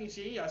nítorí wá ní kí n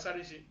ṣe yíyà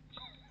sáré ṣe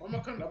ọmọ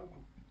kan lábùkù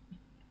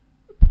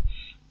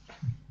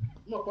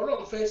mọ̀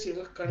ọ̀pọ̀lọ́ fẹ́ ṣe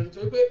kan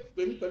nítorí pé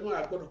èmi pẹ̀lú wọn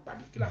àgbọ̀dọ̀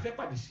pàdé kí la fẹ́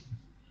pàdé sí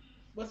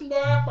bọ́ tí n bá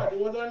wá pàdé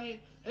wọn tó ní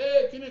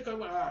kíní kan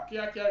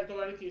kíákíá nítorí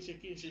wá ní kí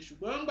n ṣe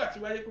ṣùgbọ́n ńgbà tí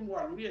wáyé pé mo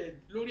wà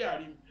lórí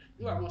àárín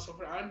nígbà mo sọ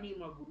fún wa ní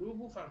ìmọ̀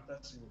gbòlógún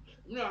fàǹtàsì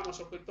nínú àwọn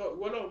sọ pé tọ́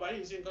ìwọ Ọlọ́run bá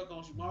yìí ń ṣe nǹkan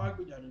kan ṣùgbọ́n wá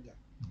gbèjà níjà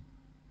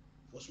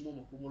bọ́sùmọ́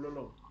mọ̀ pé mo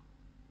lọ́lọ́run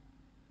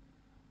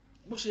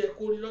bó ṣe yẹ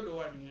kó rí lọ́dọ̀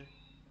wa nìyẹn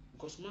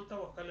because man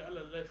tawakkala ala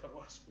Allahi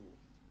fahuwa hasbuh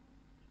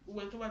gbogbo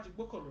ẹni tó bá ti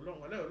gbọ́kàn lọ́lọ́run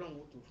wàlẹ́ Ọlọ́run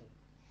ó tó fún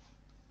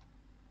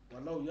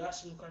wallahu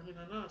ya'simuka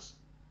minan nas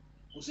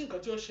kò sí nǹkan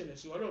tí ó ṣẹlẹ̀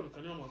sí Ọlọ́run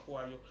nìkan ní ọmọ kó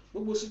wa yọ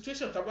gbogbo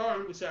situation tá bá wà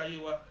ń gbèsè ayé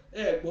wa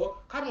gbọ́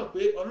ká mọ̀ pé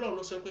Ọlọ́run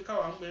ló sọ pé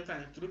káwa ń gbẹ́ta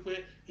yẹn torí pé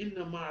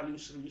inna ma'al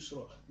usri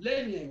yusra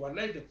lẹ́yìn ìwà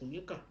láìdẹ̀kùn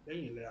nìkan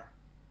lẹ́yìn ìlera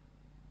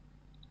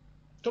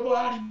tó bá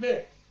wá rí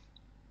bẹ́ẹ̀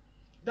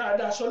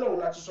dáadáa sọ́lọ́run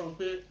láti sọ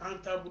pé an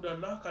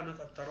ta'budallaha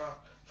ka'annaka tarahu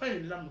fa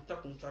in lam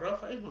takun tarahu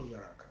fa innahu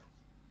yaraka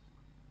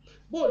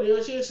bó lè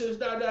yan ṣe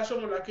dáadáa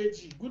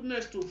sọ́mọlàkejì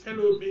goodness to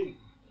fellow being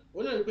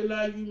òun náà ní pé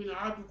láàyè mi náà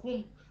àdúkùn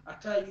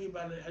àtàyè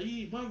ìbàlẹ̀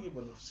ayé má yẹ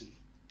bọ̀nà sí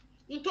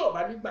i nítorí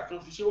ọba nígbà kan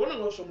fi ṣe wọn náà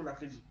wọ́n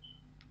sọ́mọlàkejì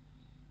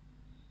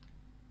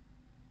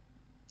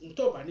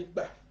nítorí ọba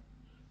nígbà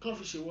kan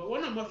fi ṣe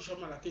wọn náà má fi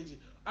sọ́mọlàkejì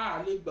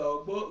a lè gbà ọ́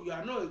gbọ́ you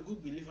are not a good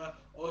believer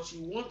or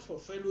you want for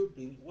fellow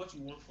being what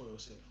you want for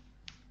yourself.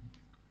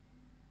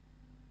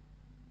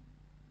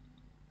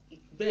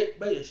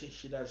 bẹ́ẹ̀ yẹn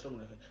ṣe dáadáa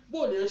sọ́mọlàkejì bó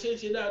ni yẹn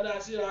ṣe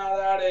dáadáa sí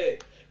ara rẹ̀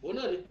òun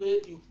náà ni pé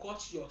you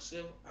cut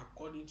yourself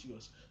according to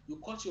yours you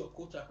cut your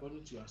coat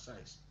according to your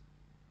size.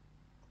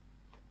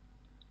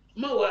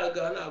 má wà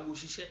àga aláàbò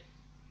ṣiṣẹ́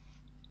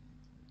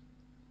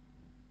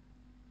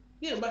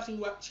bí ẹ̀ bá ti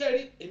wá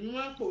ṣẹ́rí èmi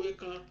máa ń pòwe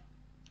kan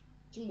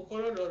tí mo kọ́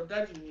lọ́dọ̀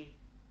dáàdì mi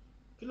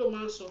kí ló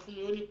máa ń sọ fún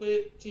mi ó ní pé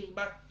tí n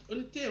bá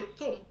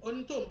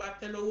oní tó ń bá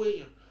tẹ́ lọ́wọ́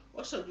èèyàn ó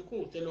sàn ju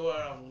kóun tẹ́ lọ́wọ́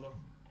ara òun lọ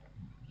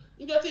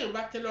níjọ́ tí èèyàn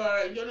bá tẹ́ lọ́wọ́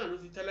ara ìjọ náà ló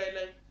ti tẹ́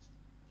láéláé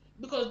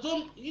because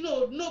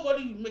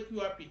nobody will make you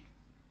happy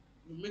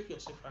you make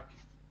yourself happy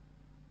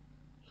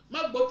má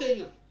gbọ́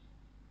téèyàn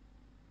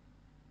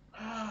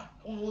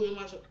àwọn èèyàn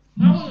máa sọ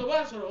àwọn èèyàn bá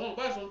sọ̀rọ̀ wọn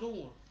bá sọ tó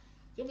wọ̀n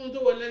tí mo tó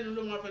wọ lẹ́nu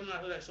ló máa fẹ́ náà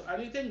àtọ́lá sọ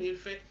àní tèmi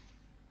fẹ́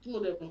tí mo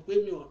dẹ̀ mọ̀ pé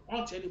mi ò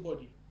haunt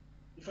anybody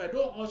if I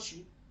don't haunt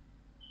you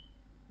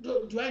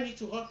do I need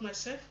to hurt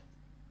myself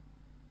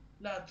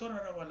la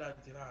darara wala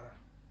dirara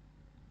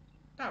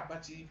tá a bá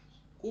ti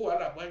kó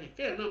wàhálà báyìí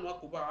kéèyàn náà má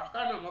kó bá wa ká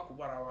náà má kó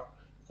bára wa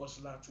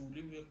because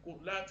látúlé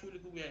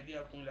gbogbo ẹ̀dí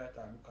akún ilé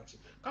àtàlù kàtí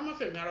ká má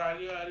fẹ̀mí ara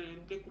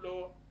lékú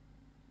lọ́wọ́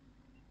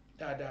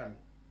dáadáa ni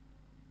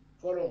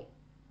fọ́lọ̀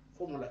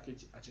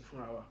fọ́mọlàkejì àti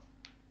fúnra wa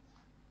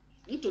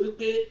nítorí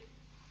pé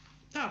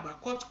tá a bá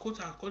cut coat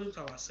according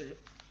to ourselves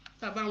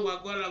tá a bá ń wo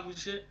agbó alágun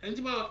iṣẹ́ ẹni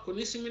tí kò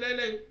ní sinmi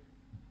láíláí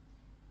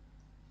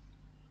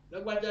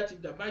lágbájá ti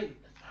dà báyìí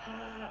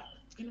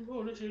kí ni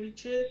bóun ló ṣe rí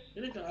ṣé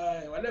nìkan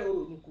ìwàlẹ̀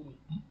òrò nìkùnú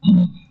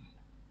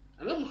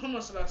àná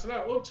Muhammad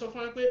sallallahu ó sọ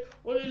fún wa pé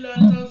ó ní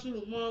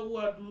látàsùrù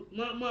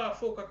máa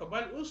fọ́ kàkà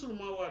báyìí ó sùrù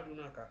máa wà dùn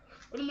náà ká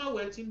ó ní máa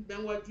wẹ̀ tí ń bẹ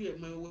wájú ẹ̀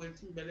máa wẹ̀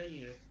tí ń bẹ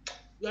lẹ́yìn rẹ̀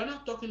you are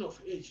not talking of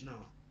age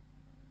now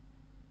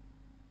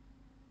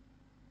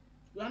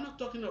you are not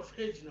talking of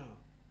age now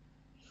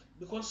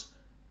because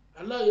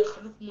Allah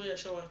yakhluqu ma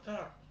yasha wa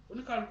ta'ala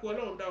oníkàlùkù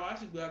ọlọ́run dá wa á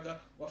sì gbé aga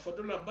wà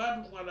fọdọ́là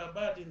ba'dukum ala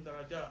ba'din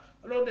daraja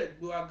ọlọ́run dẹ̀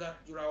gbé aga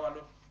jura wa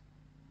lọ.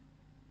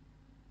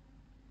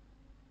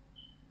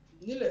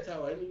 nílẹ̀ tá a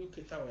wà ní UK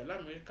tá a wà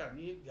lamẹ́ríkà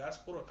ní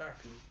diaspora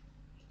káàkiri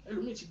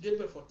ẹlòmíì ti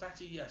débẹ̀ for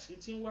 30 years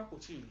tí ń wá kò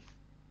tí ì rí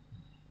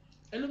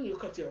ẹlòmíì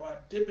kan tiẹ̀ wá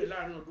débẹ̀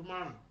láàrin ọdún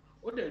 5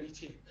 ó dẹ̀ rí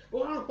tiẹ̀ ó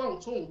wá rò pé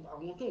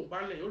àwọn tóun bá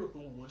lẹ̀ yóò rò pé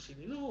wọn mọ̀ ṣe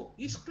ni no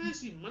it's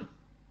crazy man.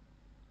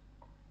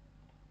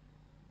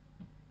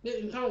 pé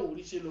nǹkan ò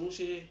rí ṣe lòun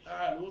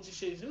ti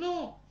ṣe ìsìn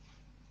náà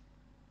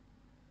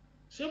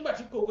ṣé nígbà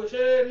tí kòkó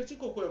ṣe ní tí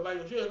kòkó ẹ̀ bá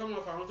yọ ṣé yẹ ká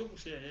máa fa àwọn tó kù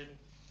ṣe ẹ̀yẹ ni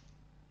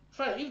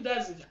fine if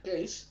that's the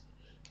case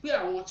pé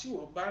àwọn tí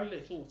wọ́n bá ń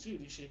lẹ̀ tí wọ́n tí ì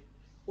rí ṣe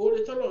oore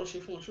tọ́lọ̀ ń ṣe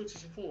fún wọn ṣó ti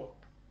ṣe fún wọn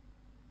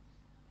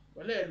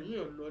wọlé ẹlòmíì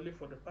ò lọ ilé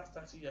for the past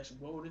 30 years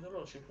ṣùgbọ́n oore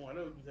tọ́lọ̀ ń ṣe fún wọn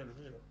alẹ́ òbí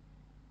ẹlòmíì lọ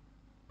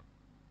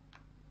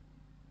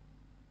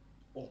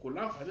òun kò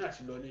láǹfààní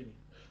àti lọ ilé ni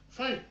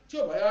fine tí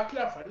ò bá yá kí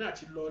láǹfààní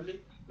àti lọ ilé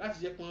láti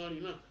jẹ́ pọ́n rí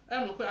náà ẹ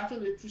mọ̀ pé a tún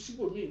lè tu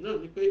síbòmíì náà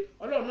ni pé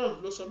ọlọ́run náà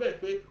ló sọ bẹ́ẹ̀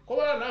pé kọ́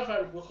wá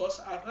láǹfààní because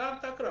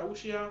àtàkàrà ó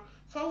ṣe á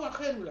fáwọn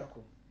akẹ́rù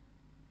làkọ̀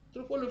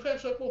torí pé olùfẹ́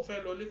sọ pé òun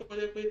fẹ́ lọ ilé kọ́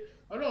jẹ́ pé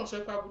ọlọ́run sọ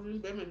pé aburú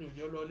níbẹ̀ mẹ́ni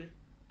òjò lọ ilé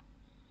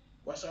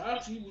wàṣà á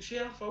ti ibùṣẹ́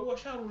àfọwọ́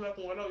ṣáàrù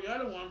lakùn wọn lọ́wọ́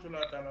yálẹ̀ wọn tó la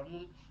tààrà mú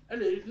ẹ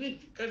lè ní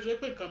kẹsàn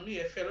pé nǹkan mi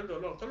ẹ fẹ́ lọ́dọ̀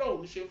ọlọ́run tọ́lọ́run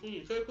ò ní ṣe fún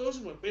yìí sọ pé ó sì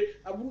mọ̀ pé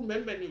aburú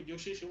mẹ́mbẹ́ ni òjò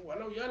ṣe wà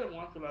lọ́wọ́ yálẹ̀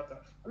wọn tó la tà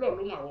ọlọ́run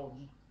ló mọ̀ àwọn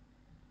òun.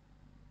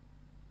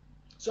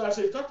 So as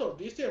a result of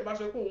this tí ẹ bá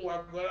sọ pé òun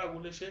agbára wo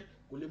léṣe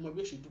kò lè mọ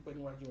bí ó ṣe dúpẹ́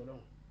níwájú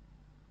ọlọ́run.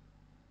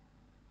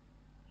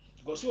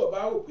 ṣùgbọ́n sí ọba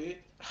wò pé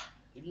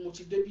èmi mo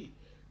ti débì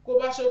kó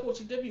bá sọ pé o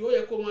ti débì ó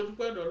yẹ kó máa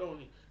dúpẹ́ ọ̀dọ̀ ọlọ́run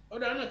ni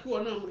ọ̀dọ̀ náà kí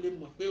wọn náà lè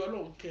mọ̀ pé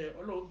ọlọ́run kẹ́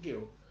ọlọ́run gẹ̀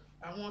ọ́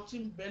àwọn tí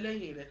ń bẹ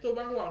lẹ́yìn rẹ̀ tó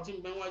bá wà àwọn tí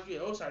ń bẹ wájú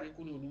ẹ̀ ó sáré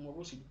kú ni òní mọ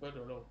bó ṣe dúpẹ́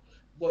ọ̀dọ̀ ọlọ́run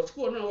but kí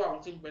wọn náà wà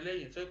àwọn tí ń bẹ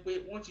lẹ́yìn tó pé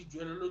wọ́n ti jù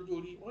ẹ lọ lójú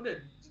orí wọ́n dẹ̀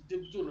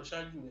débi tó lọ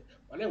ṣáájú rẹ̀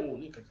wàlẹ́ wọn ò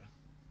ní kankan.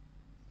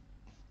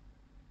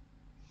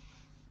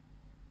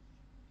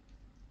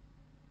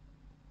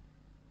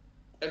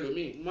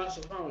 ẹlòmíì máa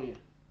sọ fáwọn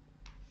èèyàn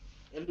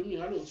ẹlòmíì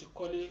á lóun ti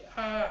kọ́lé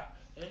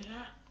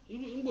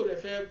nígbò rẹ̀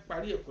fẹ́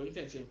parí ẹ̀kọ́ yìí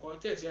tẹ̀sí ẹ̀kọ́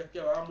tẹ̀sí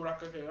ẹ̀kẹ́ àwọn amúra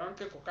kẹfẹ́ wọn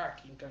kẹ́kọ̀ọ́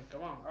káàkiri nǹkan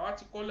wọn àwa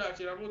ti kọ́lé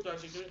àti ra mọ́tò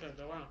àti kiri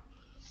nǹkan wọn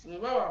ní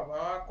báwa àbá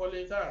wa kọ́lé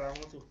táàrà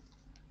mọ́tò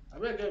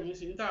àbẹ́ẹ̀gẹ́ mi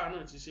sì ní táàrà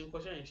náà ti ṣe ń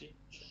kọ́ṣẹ́ yìí ṣe.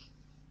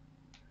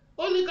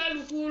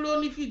 oníkálukú ló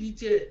ní fìdí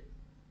tiẹ̀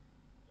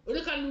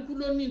oníkálukú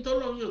ló ní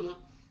tọ́lọ́yàn mọ́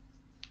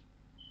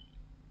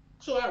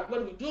so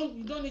àgbọ̀dọ̀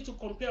you don't need to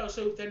compare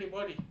yourself with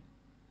anybody.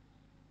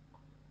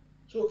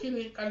 So kí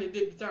ni ká lè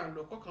débi tá à ń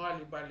lọ kọ́kàn wa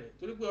lè balẹ̀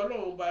torí pé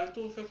ọlọ́run ba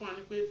tó ń fẹ́ fún wa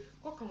ni pé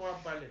kọ́kàn wa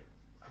balẹ̀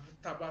àfi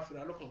tá a bá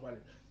fira lọ́kàn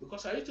balẹ̀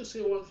because I need to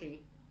say one thing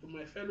to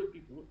my fellow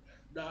people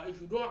that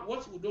if you don't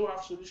what we don't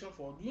have solution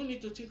for you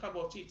need to think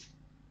about it.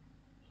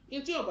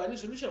 in tí ọba ní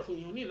solution fún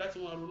yín o ní láti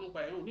máa ronú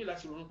pa yín o ní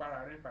láti ronú pa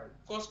ara rẹ pa yín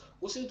because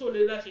kò sí tó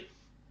lè dáṣe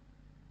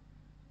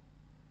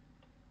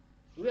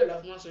torí ẹ̀ la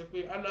fi wọ́n sọ pé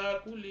ala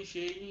kulli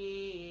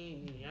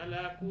shay'in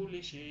ala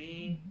kulli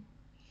shay'in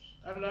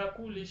ala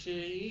kulli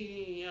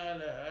shay'in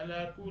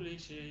ala kulli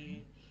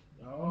shay'in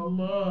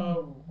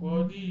Allahu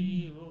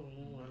qadirun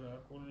ala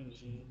kulli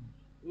shay'in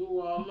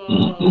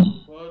Allahu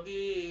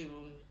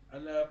qadirun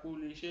ala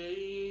kulli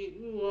shay'in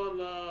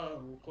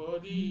Allahu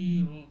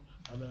qadirun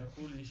ala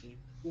kulli shay'in.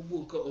 Gbogbo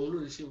nǹkan òun ló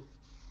lè ṣe o,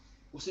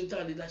 kò sí ní tá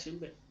a lè dá ṣe ń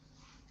bẹ̀.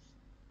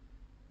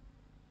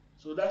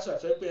 So that's why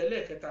pé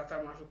ẹlẹ́ẹ̀kẹta tá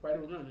a máa fi parí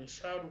òun náà ní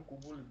ṣáàrù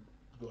kubul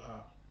duha,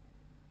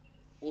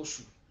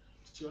 oṣù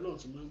tí Ọlọ́run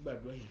ti máa ń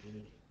gbàdúrà yìí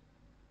lélẹ̀.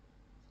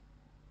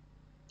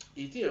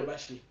 Èyí tí èèyàn bá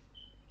ṣe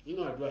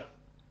nínú àdúrà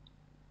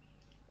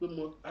pé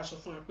a sọ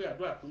fún wa pé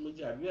àdúrà pé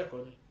méjì àdúrà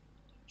ẹ̀kọ́ ni,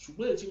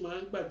 ṣùgbọ́n èyí tí máa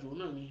ń gbàjọ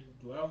náà ni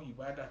duha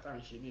ìbádà tá à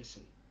ń ṣe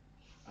nísìn,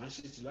 à ń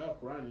ṣe tìláwà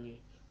Kùránì ni,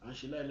 à ń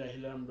ṣe la ilaha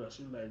illallah Muhammadur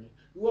Rasulullah ni.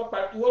 Ìwọ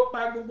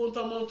pa gbogbo ń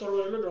tọ́ mọ́ ń tọrọ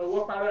ẹ lọ́dọ̀ ìwọ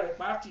para ẹ̀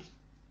pàtì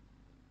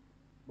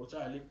bọ̀tá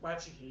àlè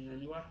pàtì èèyàn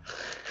ni wá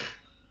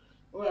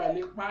ó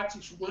àlè pàtì,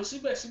 ṣùgbọ́n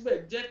síbẹ̀síbẹ̀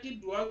jẹ́ kí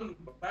duha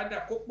ìbádà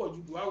kó pọ̀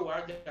ju duha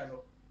àjà lọ.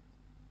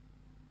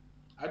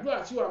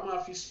 Àdúrà tí wàá máa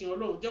fi sin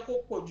Ọlọ́run jẹ́ kó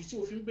pọ̀ ju tí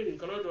o fi ń béèrè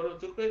nǹkan lọ́dọ̀ Ọlọ́run,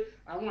 tó pé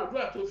àwọn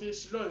àdúrà tó fi ń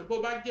sin Ọlọ́run bó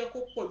bá jẹ́ kó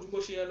pọ̀ ju bó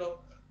ṣe yẹ lọ,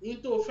 ní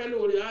tó fẹ́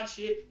lóore á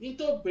ṣe, ní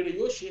tó béèrè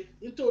yóò ṣe,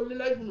 ní tó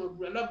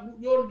nílágbùnà lábúrú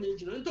yóò lè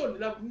jìnnà, ní tó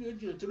nílábùrú yóò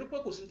jìnnà, torí pé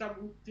kò sí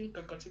tábùrú tí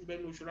kankan ti bẹ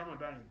ní oṣù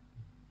Ramadan yìí.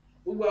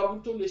 Gbogbo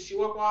aburú tó lè ṣe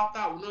wá pátá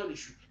àwọn náà lè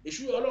ṣù,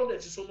 èṣù Ọlọ́run dẹ̀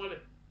ti so mọ́lẹ̀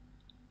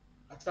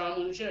àtàwọn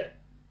oníṣẹ́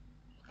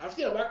àfi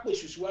tí ẹ bá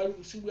pèsè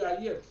síwájú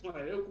ayé ẹ̀ fún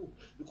ààrẹ kù,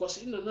 because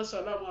inna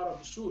Salaam ara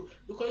bisu,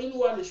 because inú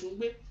wa lè ṣùn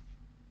gbé.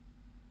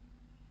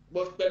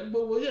 But pẹ̀lú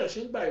gbogbo yẹn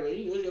ṣe ń gbà ìwẹ̀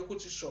yìí ó yẹ kó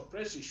ti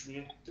suppress ìṣù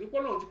yẹn, torí pé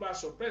Ọlọ́run ti bá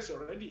suppress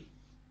already.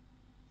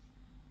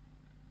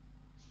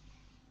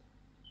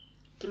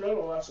 Kí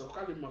lọ́rọ̀ wa sọ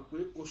ká lè mọ̀ pé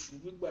oṣù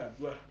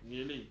gbígbàdúrà ní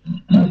eléyìí,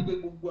 láti pé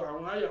gbogbo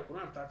àwọn àyà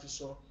Kùránì tá a ti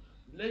sọ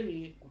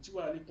lẹ́yìn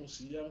kutiba alaykum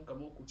siyam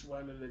kama kutiba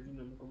alal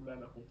ladina min qablikum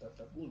la'allakum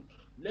tattaqun,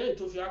 lẹ́yìn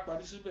tó fi á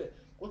parí síbẹ̀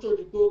kó tó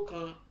di pé ó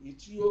kan èyí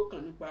tí ó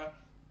kàn nípa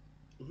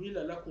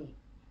uhilla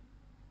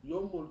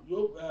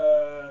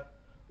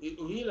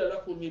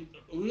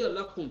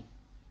lakum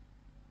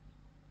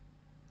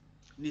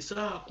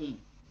nisaakum.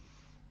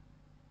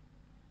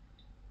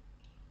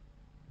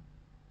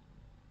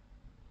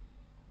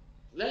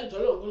 Lẹ́yìn tó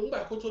lọ́wọ́ nígbà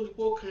kó tó di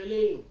pé ó kan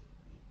lẹ́yìn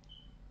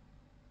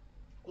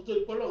kó tó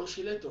di pé Ọlọ́run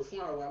ṣe lẹ́tọ̀ọ́ fún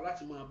àwa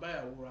láti máa bá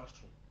ìyàwó ra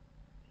sùn,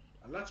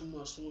 láti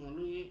máa sún wọn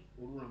ní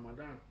òru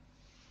Ramadan.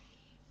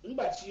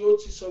 Nígbà tí ó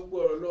ti sọ gbọ́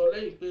ọ̀rọ̀ lọ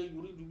lẹ́yìn pé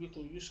yuridu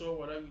bikum yusra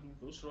wala yuridu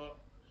bikum usra,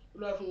 ó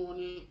lọ́wọ́ fún wọn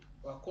ní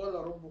wa qala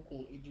rabbukum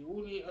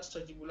ud'uni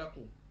astajib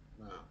lakum.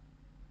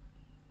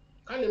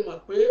 Ká lè mọ̀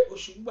pé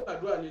oṣù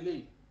gbàdúrà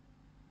lélẹ́yìí.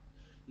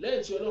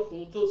 Lẹ́yìn tí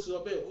ọlọ́kùnrin tó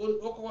sọ bẹ́ẹ̀ ó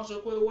kọ́kọ́ sọ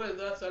pé wa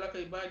idha salaka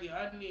ibadi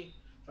anni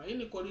fa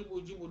inni qaribu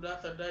ujibu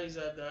da'wata da'i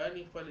iza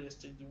da'ani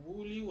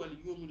falyastajibu li wa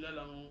liyu'minu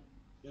lahum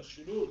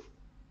yarshudun.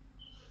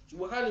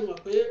 Ṣùgbọ́n ká lè mọ̀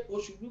pé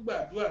oṣù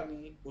gbígbàdúrà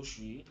ni oṣù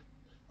yìí.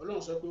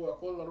 Ọlọ́run sọ pé wa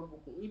qala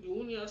rabbukum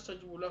ud'uni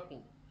astajib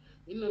lakum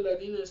innal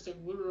ladhina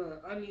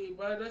yastakbiruna an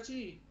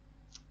ibadati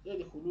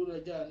yadkhuluna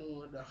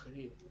jahannama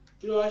dakhirin.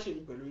 Kí ló wá ṣe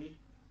ní pẹ̀lú yín?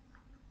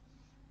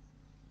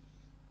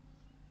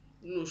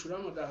 Nínú oṣù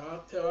Ramadan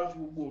àwọn tẹ́ wá fi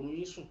gbogbo òru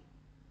yín sùn,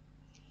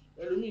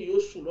 ẹlòmíì yóò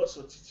sùn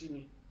lọ́sàn títí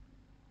ni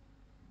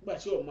nígbà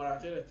tí ò mọ́ra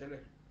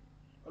tẹ́lẹ̀tẹ́lẹ̀,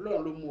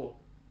 Ọlọ́run ló mú ọ.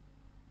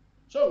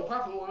 Ṣọ́ọ̀bù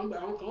káàkan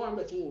àwọn kan wà ń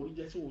bẹ̀ tí wọn ò rí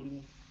jẹ tí wọn ò rí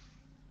mu,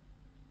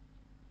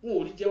 wọn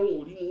ò rí jẹ wọn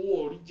ò rí mu, wọn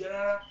ò rí jẹ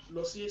rárá,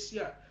 lọ sí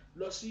Asia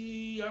lọ sí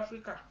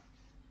Áfíríkà,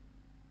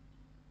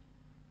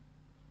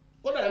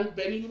 kódà ń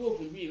bẹ ní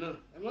Yúróòpù bíi náà,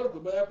 ẹ má rò pé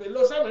báyà pé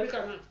lọ sí Amẹ́ríkà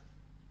náà,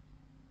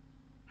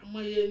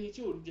 amáyé ẹni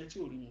tí ò rí jẹ tí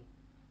ò rí mu.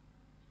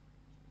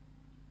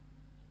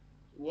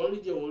 Wọ́n rí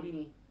jẹ wọ́n rí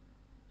mu,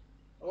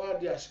 ọwọ́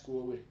adé àsìkò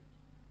ọ̀wẹ̀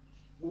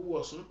gbogbo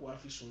ọ̀sán wàá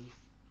fi sùn ni,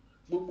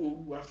 gbogbo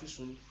òru wàá fi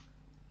sùn ni.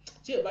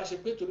 Tí ẹ bá ṣe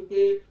pé torí pé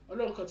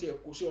Ọlọ́run kan ti ẹ̀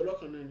kó sí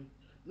ọlọ́kan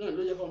náà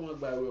ló jẹ́ kó máa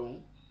gba ẹ̀wẹ̀ ọ̀hún.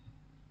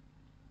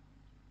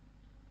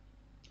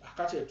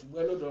 Àkàtì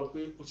ẹ̀túgbẹ́ lọ́dọ̀ pé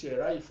o ti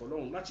ẹ̀rá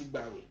ìfọ̀lọ́run láti gba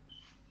ẹ̀wẹ̀,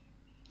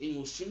 èyàn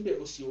ò sí ń bẹ̀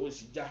ó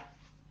sì já,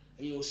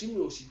 èyàn ò sí ń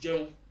bẹ̀ ó sì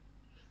jẹun.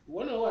 Ìwọ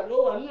náà wà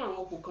nínú àwọn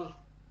ọkọ̀ kan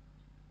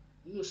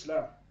nínú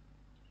Islam,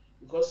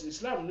 because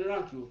Islam ní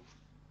ránkì o,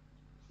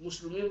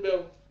 Mùsùlùmí ń bẹ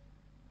o,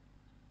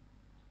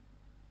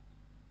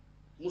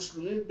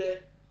 Mùsùlùmí ń bẹ,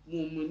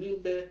 mùmínì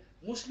ń bẹ,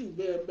 Muslim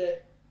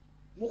bẹ,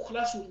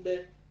 mukhlasu ń bẹ,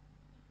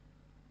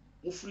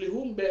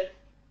 muflihu ń bẹ,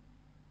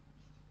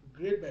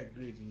 grade by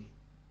grade ni.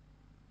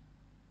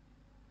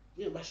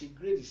 Bí ẹ̀ bá ṣe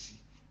grade sí,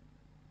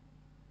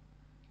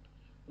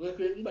 wọ́n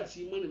pé nígbà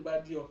tí mọ́nì bá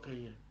dé ọkàn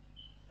yẹn,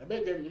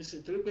 abẹ́gẹ́ mi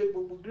sì torí pé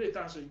gbogbo grade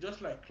tá a sọ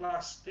just like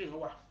class téèyàn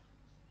wà,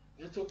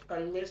 ẹni tó ka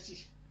university,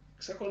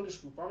 secondary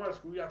school, primary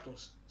school yàtọ̀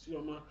sí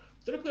ọmọ,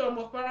 torí pé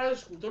ọmọ primary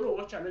school tó lò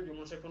wọ́n challenge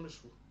ọmọ secondary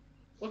school,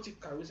 ó ti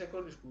kàwé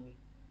secondary school ni.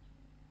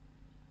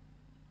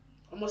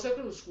 Ọmọ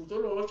secondary school tó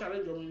lò wọ́n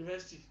challenge ọmọ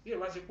university, bí ẹ̀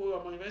bá ṣe pé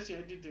ọmọ university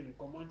yẹn dìde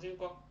nìkan mọ́ tí ń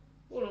kọ́,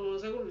 ó lọ ọmọ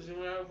secondary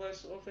school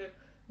wọ́n fẹ́,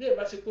 bí ẹ̀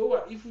bá ṣe pé ó wà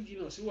ìfújì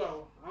náà sí wà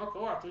ó, àwọn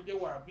kan wà tó jẹ́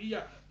wà àbíyà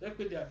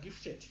lẹ́pẹ́ they are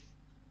gifted,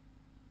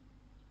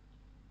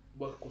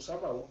 but kò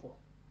sábà wọ́pọ̀.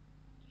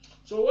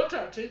 So what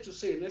I'm trying to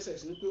say in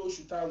essence ni pé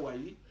oṣù tá a wà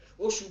yìí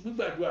oṣù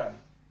gbígbàdúrà ni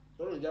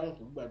lọ́rùn ìjámọ̀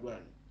kò gbígbàdúrà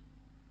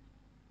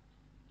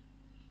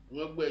ni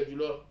wọ́n gbọ́ ẹ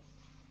jùlọ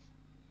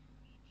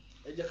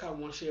ẹ jẹ́ ká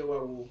wọn ṣẹ́ wa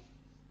wò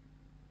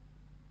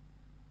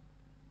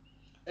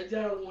ẹ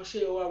jẹ́ àwọn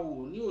ṣẹ́ wa wò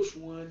ní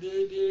òṣùwọ̀n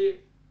déédéé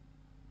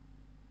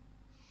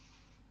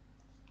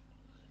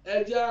ẹ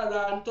jẹ́ ara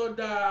ń tọ́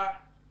dáa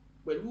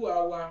pẹ̀lú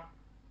àwa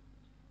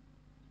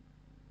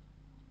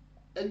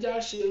ẹ jẹ́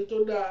àṣe tó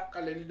dáa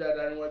kalẹ̀ ní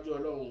dáadáa níwájú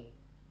Ọlọ́run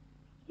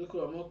lókè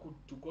ọmọ kò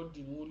tukọ̀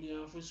dì mú ní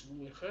àfẹ́sùn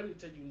mi xẹ́rì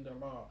tẹ́jú ń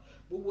dàbà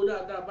gbogbo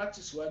dáadáa bá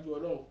ti síwájú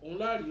Ọlọ́run òun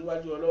láàrin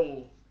níwájú Ọlọ́run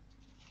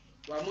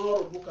wà mọ́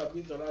ọ̀rọ̀ bùkà bí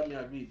tọ́lá mi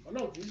àbí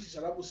Ọlọ́run kì í sì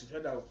ṣalábòsí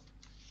fẹ́ dà o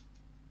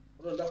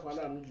Ọlọ́run dákun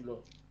aláàánú jùlọ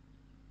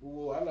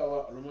gbogbo wàhálà wa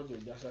ọlọ́mọdé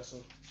ìjà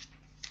sásán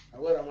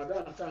àwọn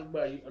Ramadan tá ń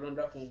gbà yìí Ọlọ́run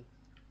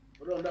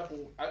dákun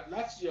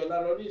láti ọ̀la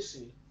lọ ní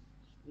ìsìn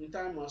ní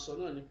táìmù ọ̀sán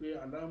náà ni pé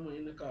Allahumma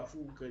innaka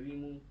afuwwun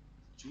karimun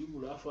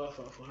tuhibbul afwa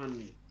fa'fu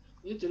anni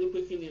nítorí pé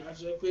kí ni a ti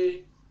sọ pé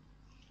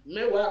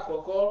mẹ́wàá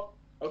àkọ́kọ́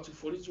ó ti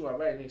foríjì wá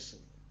báyìí ní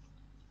ìsìn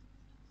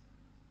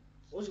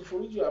ó ti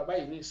foríjì wá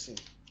báyìí ní ìsìn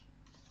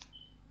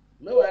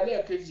mẹ́wàá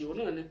ẹlẹ́ẹ̀kejì òun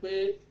náà ni pé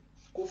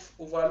kó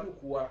overlook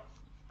wa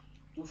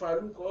to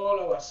overlook all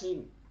our sin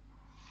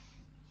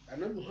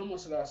Ànábì Muhammad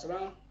sallallahu alaihi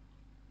wasallam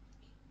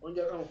wọ́n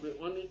jẹ́ káwọn pé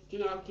wọ́n ní kí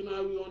náà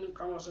wí wọ́n ní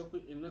káwọn sọ pé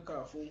innaka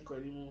afuwwun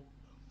karimun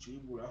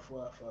tuhibbul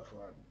afwa fa'fu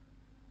anni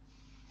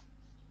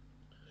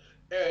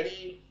ẹ̀rí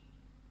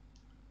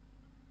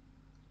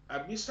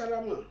àbí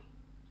sálámà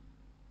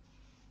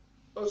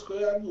ó sì kọ́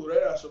yá bí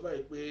òrẹ́rà sọ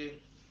báyìí pé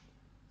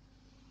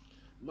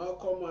ma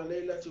qama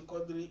laylati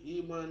qadri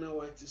imanan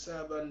wa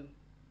ihtisaban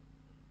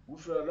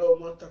ghufira lahu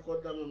ma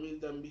taqaddama min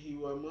dhanbihi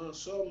wa ma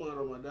sama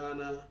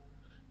ramadana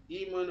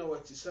imanan wa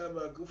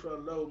ihtisaban ghufira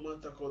lahu ma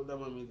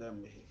taqaddama min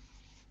dhanbihi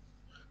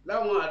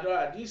láwọn àdó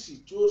àdísì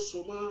tí ó so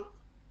mọ́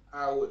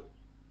àwẹ̀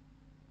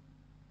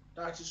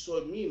tá a ti sọ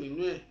míì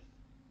nínú ẹ̀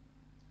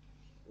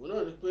òun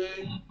náà ni pé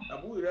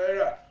Abu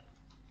Hurairah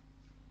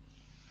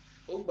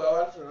ó gbà wá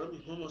láti Ànábì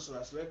Muhammad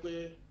sallallahu alaihi wasallam pé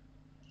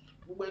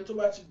gbogbo ẹni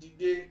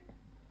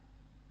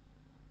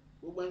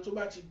tó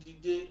bá ti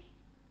dìde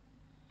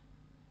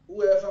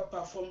whoever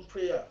perform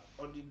prayer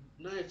on the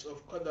night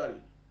of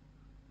Qadr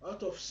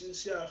out of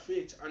sincere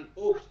faith and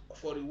hope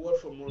for reward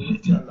from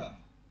Almighty Allah,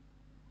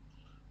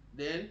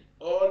 then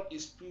all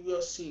his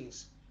previous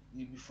sins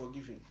will be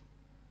forgiven.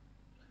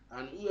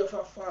 And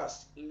whoever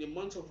fasts in the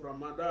month of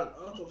Ramadan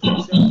out of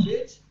sincere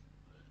faith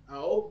and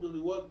hope the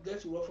reward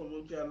get reward from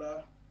Almighty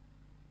Allah,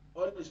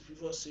 all his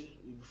previous sins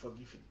will be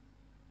forgiven.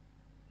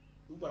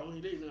 Gbogbo àwọn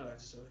ilé yìí náà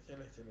láti sọ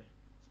tẹ́lẹ̀tẹ́lẹ̀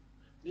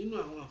nínú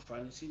àwọn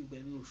àǹfààní tí ń bẹ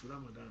ní oṣù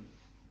Ramadan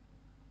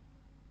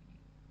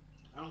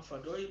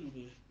àǹfààní ìlú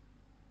ni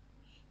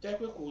jẹ́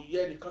pé kò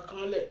yẹ nìkan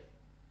kan lẹ̀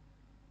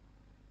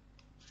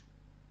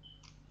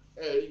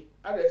ẹ̀rí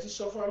adẹ̀ ti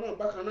sọ fún wa náà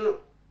bákan náà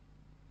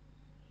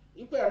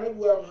ipe Ànábì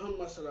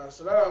Muhammad sallallahu alaihi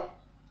wasallam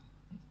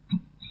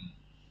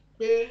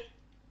pé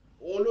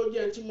òun ló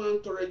jẹ́ tí máa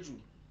ń tọrẹ jù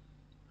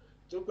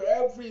tó pé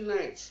every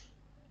night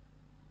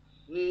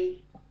ni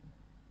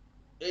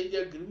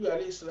angel Gabriel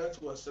alayhi salatu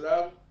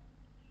wasalam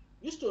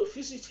used to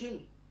visit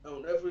him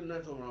on every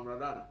night of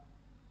Ramadan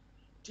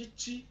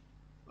títí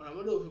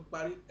Ramadan fi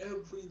parí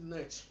every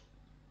night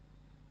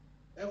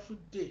every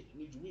day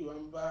ni Jibril wá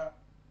ń bá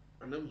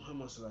Ànábì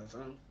Muhammad sallallahu alaihi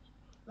wasallam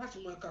láti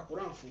máa ka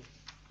Quran fún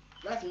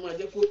láti máa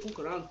jẹ́ kó tún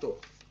Quran tọ̀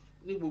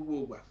ní gbogbo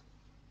ìgbà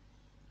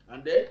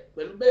and then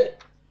pẹ̀lú bẹ́ẹ̀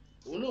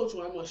òun náà tún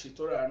wá máa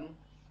ṣètọrẹ àánú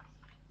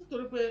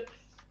nítorí pé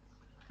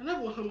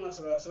Ànábì Muhammad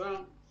sallallahu alaihi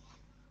wasallam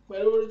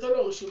pẹ̀lú orí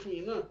tọ́lọ́run ṣe fún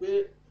yìí náà pé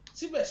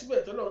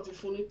síbẹ̀síbẹ̀ tọ́lọ́run ti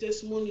fún ní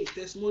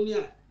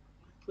testimonial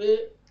pé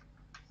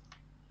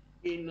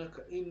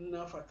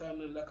inna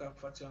fatana laka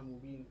fatahan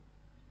mubin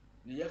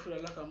liyaghfira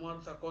laka ma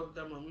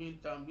taqaddama min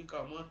dhanbika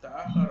wa ma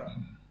ta'akhkhara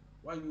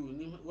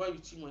wa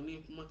yutimma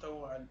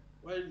ni'matahu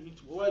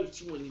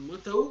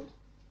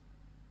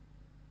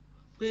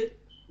pé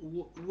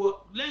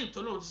lẹ́yìn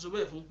tọ́lọ́run ti sọ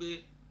bẹ́ẹ̀ fún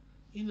pé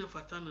inna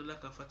fatana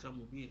laka fatahan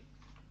mubin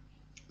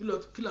kí ló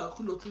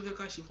tún fẹ́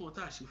ká ṣe fún ọ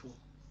tá a ṣe fún ọ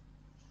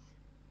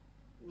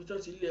ibi tó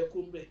ti lé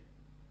ẹkún bẹ́ẹ̀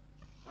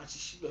àti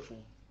síbẹ̀ fún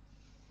ọ.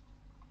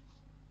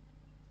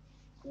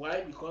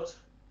 Why? Because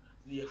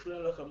liyaghfira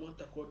laka ma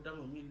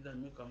taqaddama min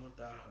dhanbika wa ma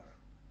ta'akhkhara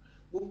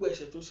gbogbo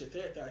ẹ̀ṣẹ̀ tó ṣẹ̀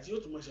tẹ́ẹ̀ta àti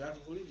yóò tún máa ṣe àti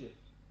foríjì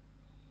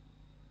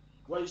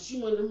wa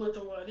yutimma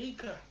ni'matahu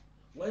alayka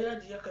wa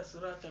yahdiyaka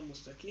siratan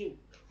mustaqim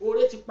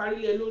oore ti parí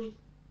lé lórí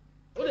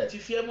ó dẹ̀ ti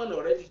fi ẹ́ mọ̀nà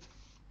already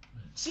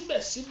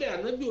síbẹ̀síbẹ̀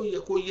ànábì ò yẹ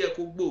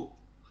kó gbò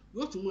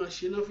yóò tún máa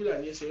ṣe náfìlà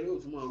ní ẹsẹ̀ rẹ̀ yóò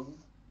tún máa wú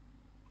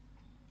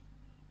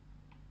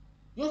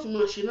yóò tún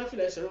máa ṣe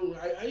náfìlà ẹsẹ̀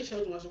rẹ̀ Àìṣà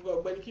tún máa sọ pé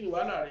ọ̀gbẹ́ni kí ni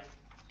wàhálà rẹ̀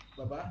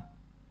bàbá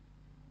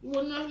ìwọ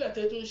náfìlà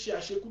tẹ́ tó ń ṣe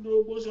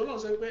àṣekúdórógbó sí Ọlọ́run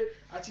sọ pé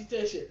àti tẹ́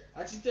ẹ̀ṣẹ̀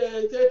àti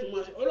tẹ́ tún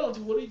máa ṣe Ọlọ́run ti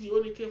foríjì ó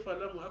ní kayfa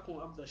lam akun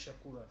abdan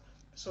shakura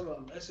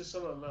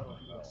sallallahu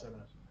alaihi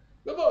wasallam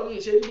gbogbo òní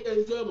ìṣe ní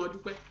ẹjọ́ ọmọ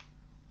dúpẹ́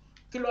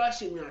kí ló wá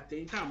ṣe mi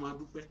àtẹ̀yìn tá a máa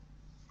dúpẹ́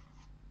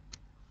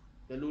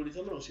pẹ̀lú orí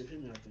tọ́lọ́run ṣe fún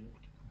mi àtẹ̀yìn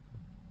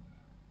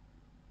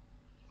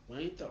wọ́n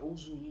yín ta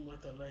ozu ní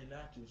mọ́tàlá ilé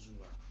àti ozu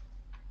wa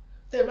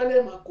tẹ́ bá lè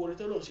máa kórè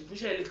tọ́lọ̀ ṣe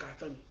fúnṣẹ́ lè kà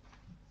tán ni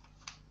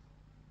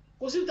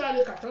kò sí ta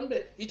lè kà tán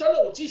bẹ̀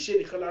ìtọ́lọ̀ ò tí ì ṣe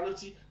nìkan la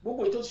rántí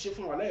gbogbo ètò ti ṣe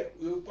fún wa láì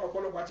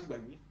ọ̀pọ̀lọpọ̀ àti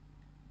gbàgbé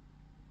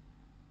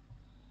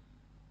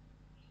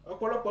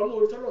ọ̀pọ̀lọpọ̀ ní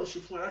orí tọ́lọ̀ ṣe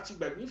fún wa láti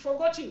gbàgbé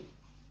forgotten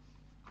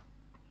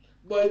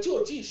bọ̀ ètí ò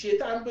tí ì ṣe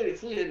tá à ń béèrè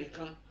fún yẹn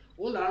nìkan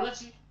òun là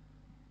rántí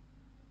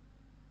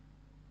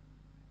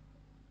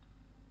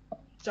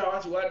táwa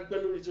ti wá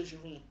dúpẹ́ lórí tó ṣe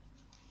fún un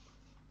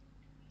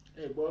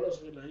ẹ̀gbọ́n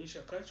ọlọ́sọ̀rọ̀ làyín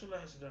ṣàkáìtún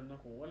láti dáná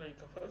kò wọ́n lẹ́yìn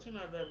kàfá tí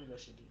náà dábì lọ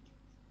ṣe dédé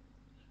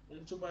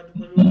ẹni tó bá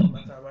dúpẹ́ lórí ìgbà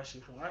tá a bá ṣe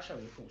fún un á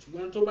ṣàlẹ̀ fún un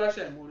ṣùgbọ́n ẹni tó bá ṣe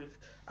àìmọ́re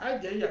á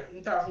jẹ́ ìyà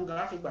ń tà fún gan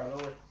á fi gbà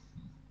lọ́wọ́ ẹ̀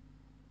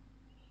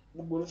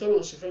gbogbo ní tọ́lọ̀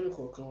ń ṣe fẹ́ni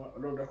kọ̀ọ̀kan wa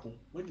ọlọ́run dákun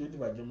méjì ó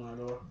dìbàjẹ́ máa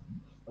lọ́wọ́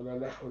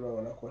ọlọ́lá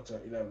ọlọ́wọ́lá kọ́ta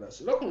ilé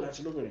àbúlásí lọ́kùnrin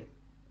àti lóbìnrin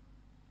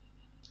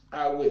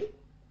ààwẹ̀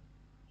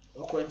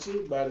ọkọ̀ ẹ̀ tí ń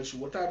gbà rẹ̀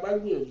ṣùgbọ́n tá a bá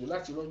gbìyànjú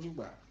láti rọ́jú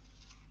gbà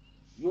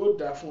yóò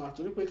dáa fún wa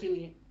torí pé kí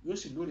ni yóò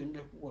sì lórí ń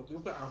bẹ púpọ̀ torí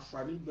pé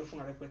àǹfààní gbẹ fún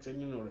arẹpẹtẹ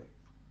nínú rẹ̀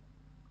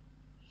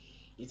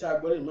ìta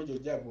agbọ́rẹ̀ ìmọ̀jọ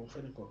jẹ́ àbọ̀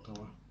fẹ́ni kọ̀ọ̀kan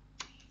wa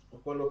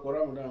ọ̀pọ̀lọpọ̀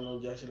Ramadan lọ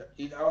jẹ́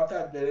àṣẹlẹ̀ àwọn tá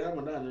a bẹ̀rẹ̀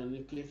Ramadan ní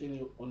kílíkì ní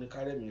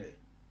oníkárẹ̀mí rẹ̀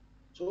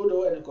tó ó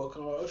dọwọ́ ẹni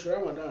kọ̀ọ̀kan wa oṣù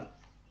Ramadan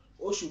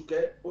oṣù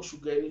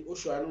gẹ̀ẹ́ni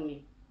oṣù àánú ni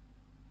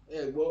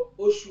ẹ̀gbọ́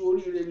oṣù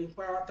oríire ni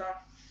pátá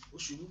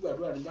oṣù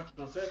gbígbàdúrà nígbà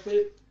kan fẹ́ pé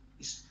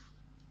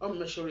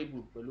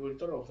unmeasurable pẹ̀lú orí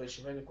tọ́lọ̀ fẹ́ ṣe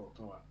fẹ́ni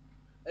kọ̀ọ̀kan wa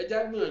ẹja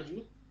gbìyànjú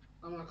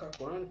ká máa ka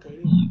Quran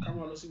Kareem ká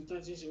máa lọ síbi tí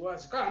wọ́n ti ń ṣe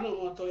wáàsí káà náà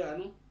máa tọrẹ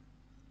àánú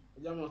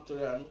ẹja máa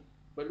tọrẹ àánú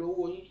pẹ̀lú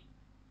owó yín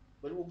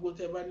pẹ̀lú gbogbo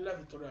tẹ́ bá ní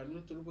láti tọrẹ àánú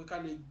nítorí pé ká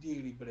lè dé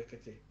èrè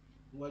bẹ̀rẹ̀kẹ̀tẹ̀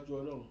níwájú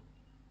Ọlọ́run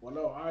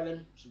wallahu a'lam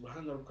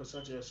subhana rabbika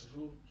rabbil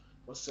izzati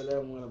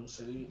wassalamu ala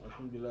mursalin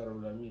alhamdulillahi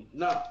rabbil alamin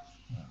now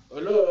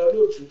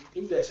olóòtú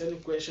if there's any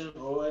question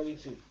or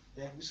anything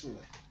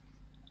bismillah.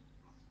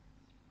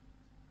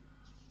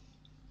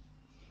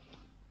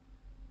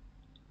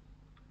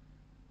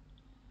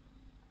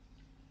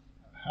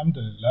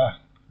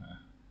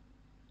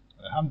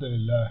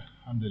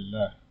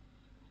 alhamdulillah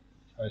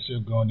ẹ ṣé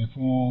gan ni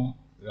fún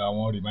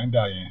àwọn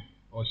rìmáìndà yẹn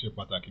ó ṣe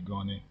pàtàkì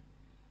gan ni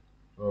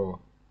so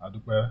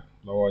adúpẹ́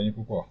lọ́wọ́ yín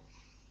púpọ̀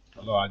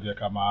Ọlọ́run á jẹ́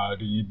ká máa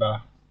rí yín bá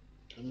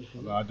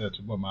Ọlọ́run á dẹ̀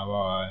túbọ̀ máa bá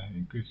wa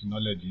increase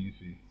knowledge yín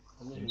sí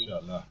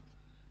inshallah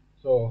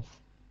so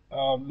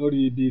lórí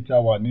ibi tá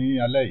a wà ní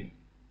alẹ́ yìí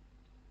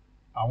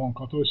àwọn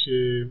nǹkan tó ṣe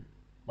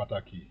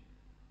pàtàkì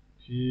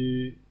tí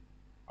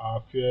a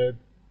fẹ́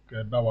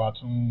kẹ́ bá wa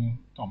tún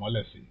tàn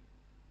mọ́lẹ̀ sí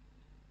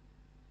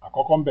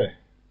àkọ́kọ́ ń bẹ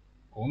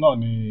òun náà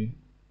ni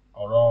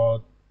ọ̀rọ̀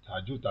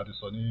tàjú tá a ti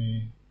sọ ní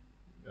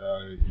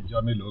ìjọ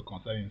mélòó kan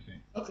sẹ́yìn sìn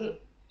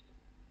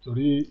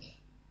torí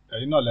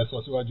ẹ̀yin náà lẹ sọ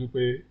síwájú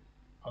pé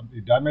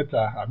ìdá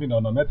mẹ́ta àbí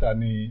ọ̀nà mẹ́ta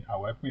ni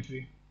àwẹ̀ pín sí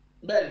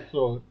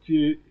so tí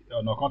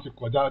ọ̀nà kan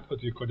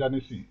ti kọjá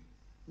nísìn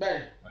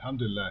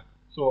alhamdulillah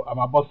so a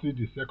máa bọ́ sí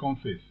the second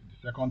phase the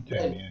second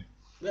term yẹn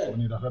òun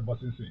ni ìdáfẹ́ bọ́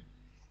sí sìn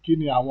kí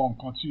ni àwọn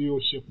nǹkan tí ó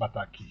ṣe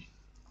pàtàkì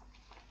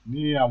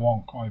ní àwọn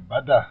nǹkan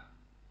ìbádà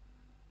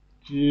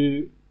tí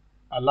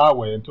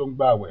aláwẹ̀ tó ń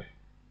gbààwẹ̀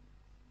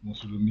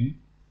mùsùlùmí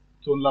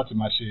tó ń láti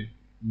máa ṣe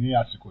ní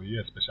àsìkò yìí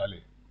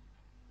especially.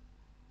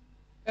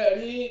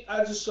 ẹ̀rí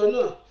àdìsọ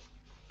náà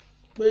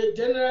pé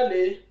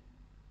generally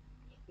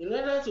in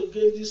order to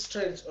gain the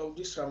strength of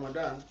this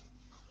Ramadan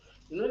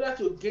in order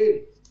to gain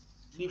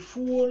the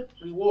full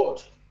reward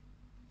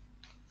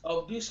of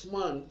this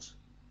month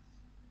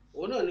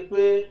òun náà ni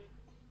pé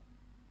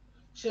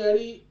ṣe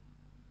rí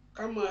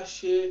ká máa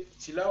ṣe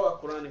tìláwà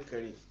Quran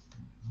Kareem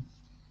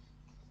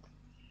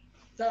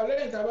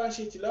lẹ́yìn tá a bá ń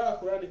ṣe tìláwà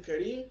Quran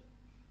Kareem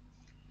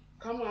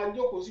ká máa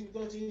jókòó síbi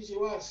tó ti ń ṣe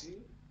wáàsí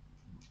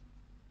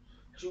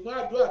ṣùgbọ́n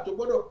àdúrà tó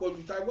gbọ́dọ̀ pọ̀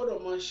jù tá a gbọ́dọ̀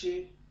máa ṣe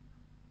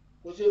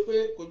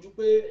kò ju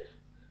pé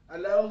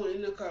Allahumma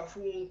innaka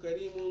afuwwun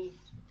karimun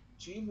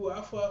tuhibbu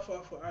afwa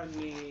fa'fu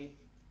anni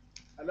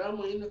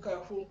Allahumma innaka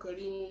afuwwun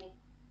karimun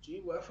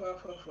tuhibbu afwa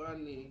fa'fu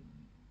anni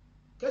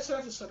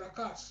kẹsàtì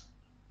sadakat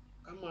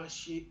ká máa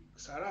ṣe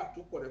sàrà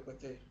tó pọ̀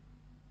rẹpẹtẹ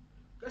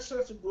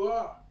kẹsàtì dùá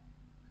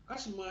ká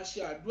sì máa ṣe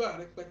àdúrà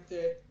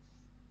rẹpẹtẹ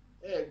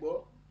gbọ́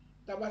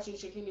tá a bá ti ń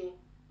ṣe kí ni o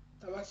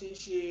tá a bá ti ń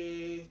ṣe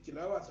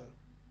tìláwà tán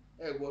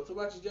gbọ́ tó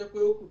bá ti jẹ́ pé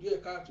ó kù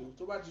díẹ̀ káàtó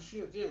tó bá ti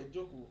ṣúyàn téèyàn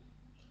jókòó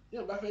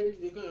téèyàn bá fẹ́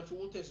dìde kéèyàn tún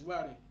mú tẹ̀síwá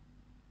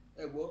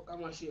rẹ̀ gbọ́ ká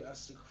máa ṣe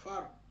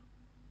astighfar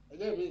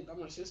ẹgbẹ́ mi ká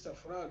máa ṣe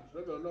astaghfar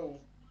lọ́dọ̀ Ọlọ́run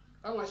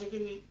ká máa ṣe kí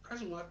ni ká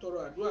sì máa tọrọ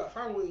àdúrà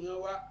fáwọn èèyàn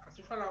wa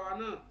àti fára wa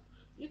náà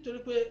nítorí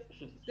pé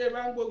tẹ́ ẹ bá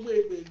ń gbọ́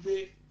gbé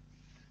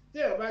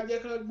tẹ́ ẹ bá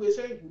jẹ́ kán gbé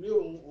sẹ́yìn kùlé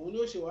òun ni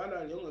ó ṣe wàhálà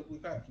rẹ̀ ọ̀nà gbé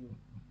káàkiri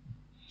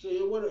ṣe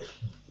yóò gbọ́dọ̀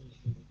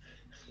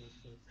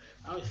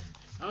àwọn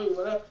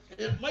Yorùbá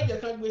má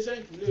jẹ́ kán gbé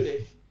sẹ́yìn kùlé rẹ̀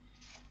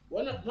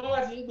wọ́n wá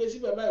ti ń gbé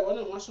síbẹ̀ báyìí wọ́n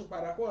náà wọ́n sùn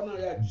padà kọ́ náà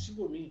yà jù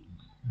síbòmíì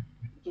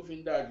tó fi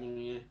ń dáa jù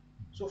nìyẹn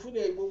so fún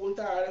de gbogbo ń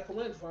tá a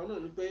recommend fún wa náà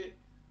ni pé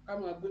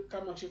ká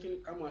máa ṣe kí ni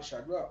ká máa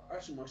ṣàdúrà á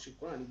sì máa ṣe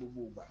Kùránì ní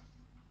gbogbo ìgbà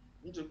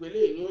nítorí pé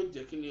eléyìí ni yóò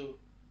jẹ́ kí ni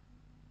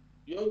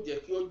yóò jẹ́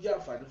kí ó jẹ́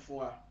àǹfààní fún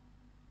wa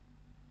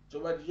tó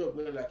bá dijọ́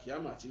gbẹ́rẹ́ la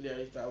kìámà àti ilé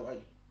ayé tá a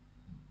wáyé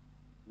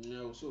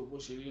ìyẹn ò sí òbó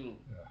ṣe rí nù.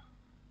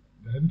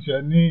 ẹ̀ ń tẹ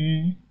ní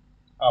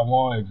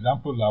àwọn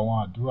example àwọn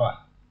àdúrà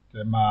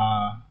tẹ́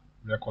máa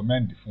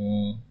recommend fún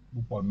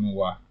púpọ̀ nínú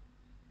wa,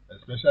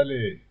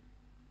 especially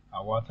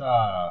àwa tá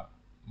a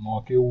mọ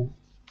kéwú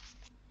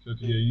tí ó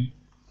ti yé yín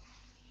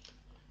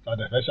tá a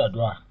dẹ̀ fẹ́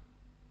ṣàdúrà,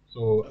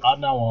 so á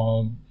ní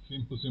àwọn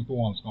simple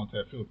ones kan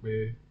tẹ́ feel pé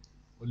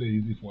ó lè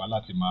easy fún wa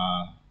láti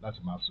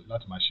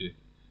máa ṣe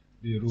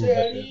bí irú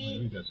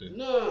ìdẹ̀ṣe.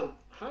 náà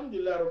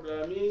alhamdulillah rabbil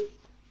alamin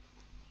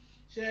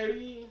ṣe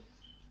rí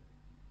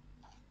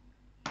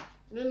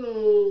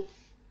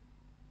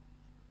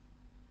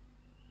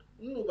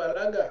nínú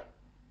bàlágà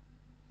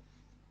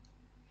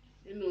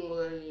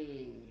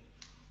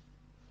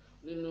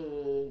nínú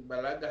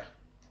bàlágà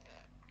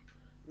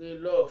ní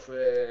law of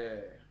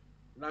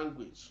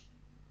language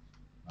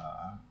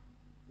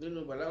nínú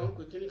bàlágà wọn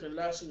pè kí nìkan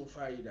lásìmù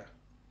fàyídà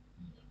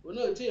òun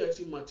náà tí èèyàn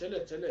ti mọ̀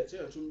tẹ́lẹ̀ tí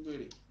èèyàn tún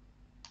béèrè.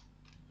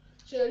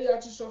 ṣé rí a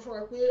ti sọ fún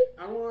wa pé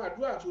àwọn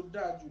àdúrà tó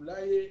dáa jù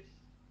láyé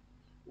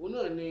òun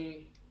náà ni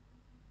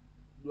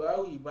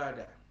duawu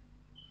ìbàdà,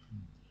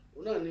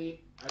 òun náà ni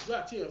àdúrà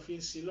tí èèyàn fi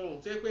ń sin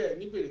lọ́run tẹ́ pé ẹ̀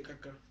níbèrè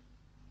kankan.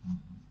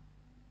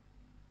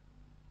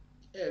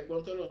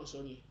 Ẹ̀gbọ́n tọ́lọ́run sọ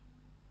ni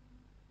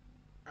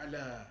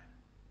alá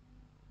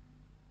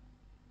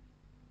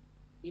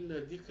inna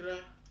dhikra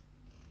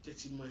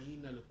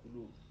tatma'innul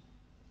qulub,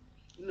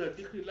 inna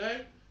dhikri láì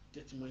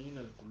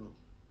tatma'innul qulub.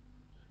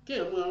 Kí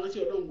ẹ̀ mú arántí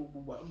ọlọ́run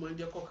gbogbo ọmọ ń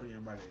jẹ́ kọkàn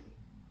yẹn balẹ̀ ni.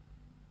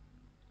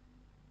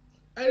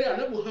 ẹ̀rí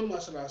àná Muhammad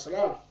sallallahu alaihi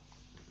wasallam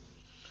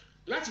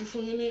láti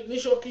fún yín ní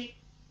ṣókí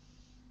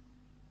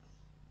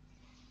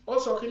ó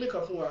sọ kíní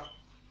kan fún wa.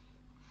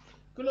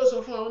 Kí ló sọ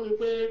fún wa? Ó ní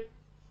pé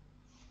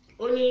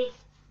ó ní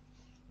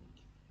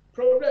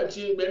problem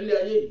tí ń bẹ nílé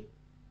ayé yìí,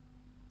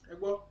 ẹ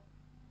gbọ́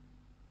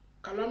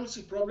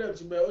calamity problem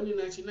tí ń bẹ, ó ní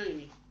 99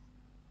 ni.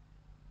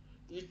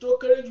 èyí tó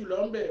kéré jù lọ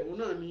ń bẹ òun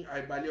náà ní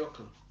àìbalẹ̀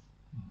ọkàn.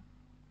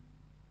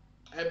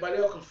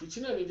 àìbalẹ̀ ọkàn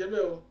fìtínà ní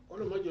jẹ́bẹ̀ o,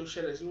 ọlọ́mọdé ó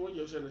ṣẹlẹ̀ sí wọ́n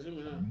jẹ́ ó ṣẹlẹ̀ sí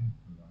mi náà.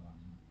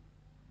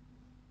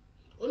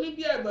 ó ní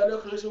bí àìbalẹ̀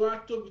ọkàn ṣe wá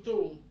tóbi tó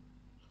òun,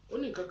 ó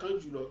ní nǹkan kan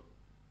jùlọ.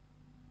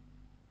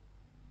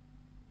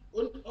 ó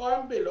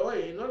wá ń bè lọ́wọ́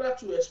yìí in order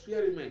to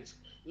experiment,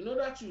 in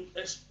order to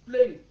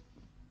explain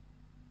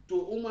to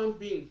human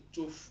being,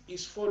 to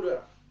his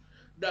follower,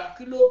 that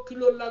kí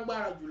ló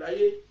lágbára jù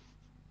láyé.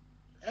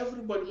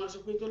 Everybody máa sọ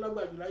pé tó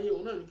lágbára jù láyé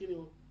òun náà ní kíni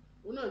o,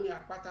 òun náà ní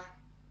àpáta.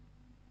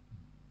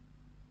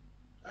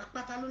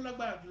 àpáta ló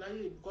lágbára jù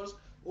láyé because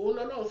òun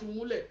lọ́lọ́run fi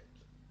múlẹ̀.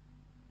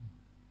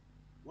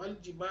 wal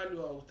jibalu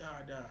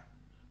awtada,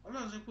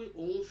 ọlọ́run sọ pé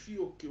òun fi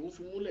òkè òun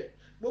fi múlẹ̀.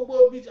 gbogbo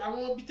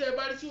àwọn ibi tẹ́ ẹ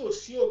bá rí tí ò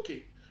sí òkè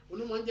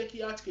òun máa ń jẹ́ kí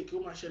earthquake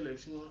ó máa ṣẹlẹ̀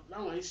sí wọn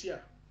láwọn Asia.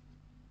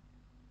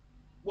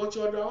 bọ̀tí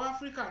ọ̀dọ̀ àwọn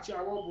Áfíríkà àti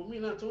àwọn ibòmíì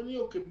náà tó ní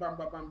òkè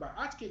bàǹbàǹbà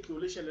earthquake ò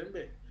lè ṣẹlẹ̀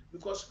ńbẹ̀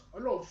because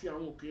ọlọ́run fi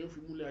àwọn òkè yẹn fi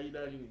múlẹ̀ ayé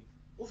dání ni,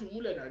 ó fi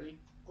múlẹ̀ dání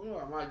kó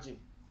má máa jìn.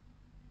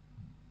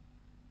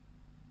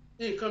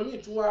 nǹkan míì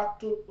tún wá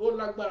tó ó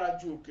lágbára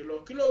ju òkè lọ.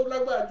 kí ló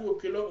lágbára ju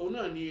òkè lọ? òun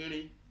náà ní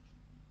irin,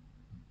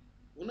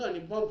 òun náà ní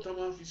bọ́ọ̀mù tó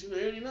máa ń fi sínú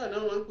irin náà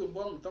máa ń pè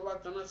bọ́ọ̀mù tó bá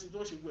taná sí tó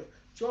ṣe gbẹ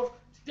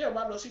tí ẹ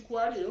bá lọ sí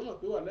Kwari èèyàn mọ̀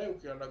pé wà láì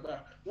òkè àlágbára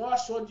wọ́n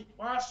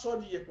á sọ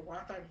di yẹ̀pẹ̀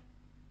pátá ni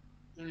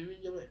irin ní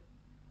jẹ́bẹ̀.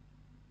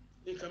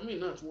 nǹkan míì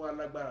náà tún wá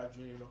lágbára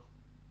ju irin lọ.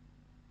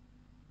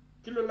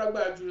 kí ló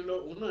lágbára ju irin lọ?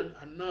 òun náà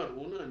àná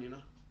òun náà níná.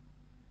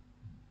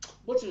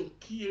 bó ti ń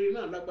kí irin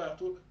náà lágbára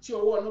tó tí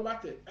ọwọ́ ọ̀nà bá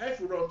tẹ̀ ẹ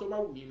fi rọ tó bá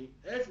wù yín ni,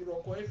 ẹ fi rọ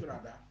ọkọ ẹ fi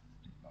ràdá.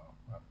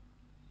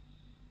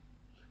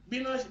 bí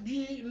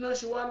iná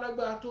ṣe wá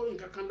lágbára tó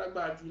nǹkan kan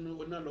lágbára ju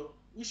iná lọ,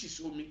 which is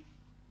omi.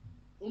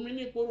 omi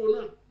ní ìpòrò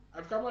náà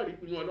àfi ká má rí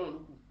ìpinnu Ọlọ́run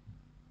lókù.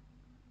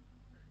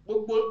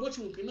 gbogbo bó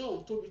ti wù kí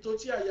náà tóbi tó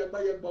tí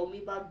àyàgbáyàgbá omi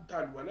bá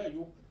dàlù wà láì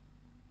yóò kù.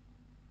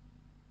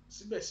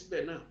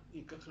 síbẹ̀síbẹ̀ náà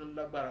nǹkan kan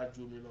lágbára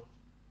ju omi lọ.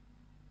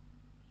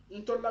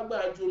 ntọ́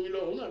lágbára ju omi lọ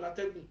òun náà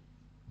látẹ́gùn.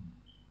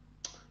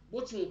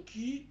 bó ti wù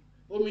kí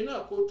omi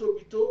náà kó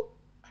tóbi tó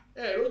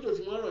rójò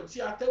tí wọ́n rọ̀ tí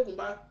atẹ́gùn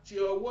bá ti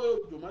ọwọ́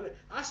òjò mọ́lẹ̀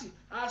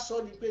á sọ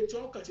di pé tí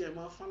wọ́n kàn ti ẹ̀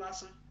máa fọ́n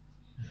lásán.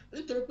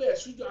 nítorí pé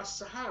ẹ̀sùjò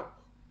asahab,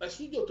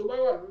 ẹ̀sùjò tó bá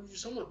wà lójú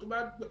sánmọ̀ tó bá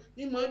gbẹ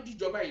ní máa ń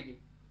dìjọba ìní.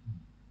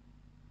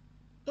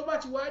 tó bá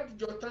ti wá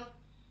dìjọ tán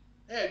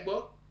gbọ́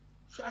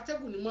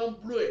atẹ́gùn ni máa ń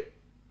bló ẹ̀,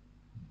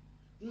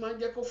 ní máa ń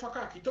jẹ́ kó fọ́n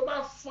káàkiri. tó bá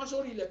fọ́n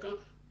sórí ilẹ̀ kan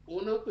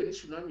òun náà pè ní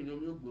tsunami ní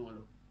omi ó gbé wọn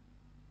lọ.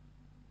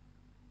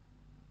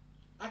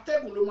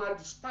 atẹ́gùn ló máa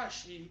dispatch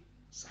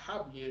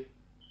sahab yẹn,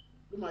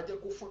 ló máa jẹ́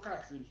kó fọ́n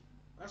káàkiri.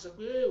 a sọ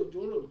pé òjò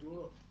ń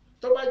rọ̀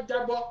tó bá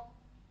jábọ́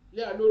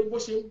lé àlórí bó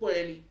ṣe ń bọ̀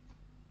ẹni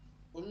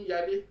omi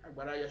yalé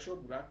àgbàrá ya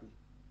ṣọ́ọ̀bù rápè.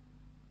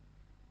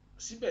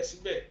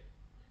 síbẹ̀síbẹ̀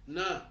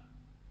náà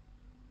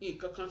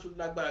nǹkan kan tún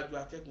lágbára ju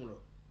atẹ́gùn lọ.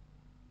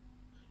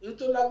 ní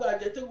tó lágbára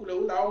jẹ atẹ́gùn lọ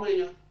làwọn ọmọ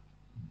èèyàn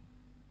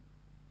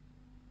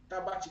tá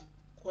a bá ti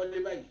kọ́lé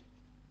báyìí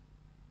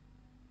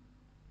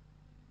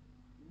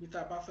ibi tá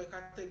a bá fẹ́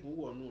kátẹ́gùn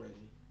wọ̀nú rẹ̀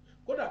ni.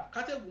 kódà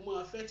kátẹ́gùn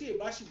máa fẹ́ tí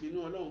èèbá sì bínú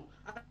Ọlọ́run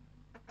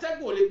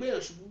atẹ́gùn ò lè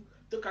gbéyàn ṣubú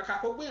tó kàkà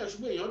kó gbéyàn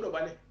ṣubú èèyàn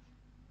dọ̀bálẹ̀.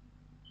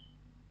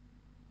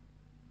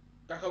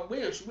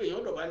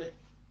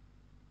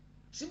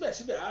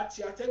 síbẹ̀síbẹ̀ á ti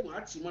atẹ́gùn á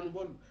tì mọ́nu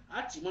bọ́ọ̀lù á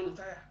tì mọ́nu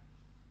táyà.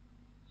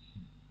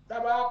 tá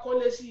a bá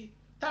kọ́lé sí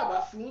tá a bá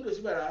fi wíńdò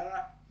síbẹ̀ rárá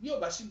bí ò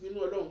bá sí bínú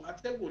Ọlọ́run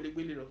atẹ́gùn ò lè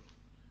gbélé lọ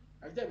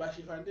àti tẹ́ ẹ bá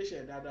ṣe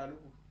foundation dáadáa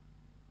lóko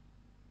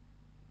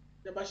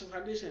tẹ́ ẹ bá ṣe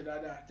foundation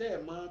dáadáa tẹ́ ẹ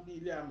mọ́ bí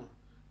ilé amọ̀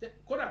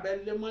kódà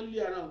bẹ́ẹ̀ lé mọ́ lé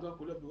ara nǹkan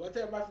kò lọ bí wọ́n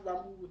tẹ́ ẹ bá fi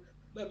bambú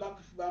bẹ́ẹ̀ bá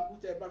fi bambú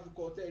tẹ́ ẹ bá fi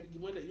kọ́ tẹ́ ẹ rí igi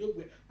mọ́lẹ̀ yóò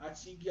gbé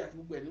àti igi àti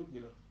gbogbo ẹ̀ ní ògbé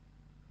lọ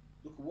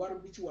lóko wá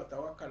bí tí wàtá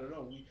wá kàlọ́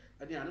náà wí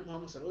àti àná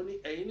Muhammad sọ̀rọ̀ ó ní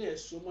ẹ̀yin náà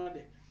so má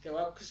dẹ̀ kẹ́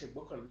wá kẹsẹ̀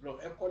gbọ́kàn lọ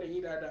ẹ kọ́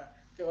lẹ́yìn dáadáa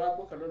kẹ́ wá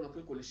gbọ́kàn lọ́nà pé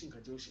kò lè sí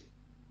nǹkan tí ó ṣe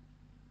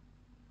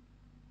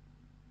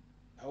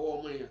àwọn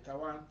ọmọ èèyàn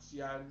táwa ti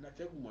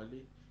atẹ́gùn mọ́lé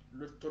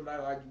ló tó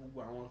lára ju gbogbo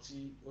àwọn tí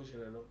ó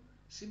ṣẹlẹ̀ lọ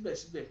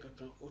síbẹ̀síbẹ̀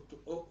kankan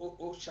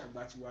ó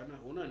ṣàgbà tiwa náà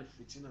òun náà ní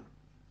fìtínà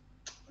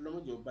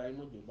ọlọ́mọdé ọba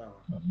ẹmọdé ọba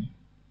wa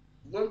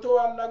ṣùgbọ́n tó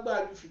wá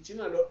lágbára ju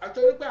fìtínà lọ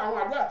àtọ́rí pé àwọn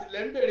àdúrà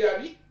tẹ̀lẹ̀ ń bèrè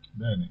àbí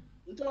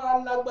tó wá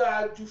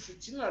lágbára ju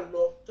fìtínà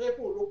lọ tó yẹ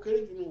kó ló kéré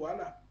jù ní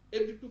wàhálà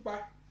ebi pípa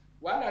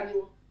wàhálà ni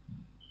o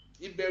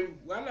ìbẹ̀rù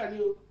wàhálà ni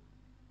o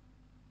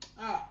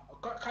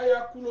káyà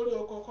kú lórí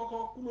ọkọ kọ́kọ́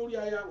kú lórí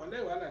aya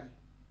wàhálà ni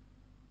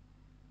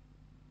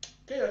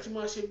kéèyàn ti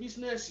máa ṣe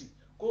bísínẹ́sì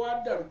kó wá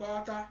dàrú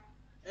pátá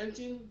ẹni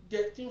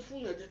tí ń fún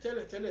yàn jẹ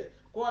tẹ́lẹ̀tẹ́lẹ̀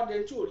kó wá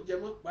dẹni tí ò rí jẹ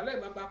mọ́ wàhálà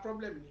ìbá ba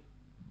problem ni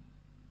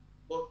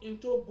n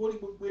tó borí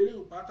gbogbo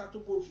eléyìí pátá tó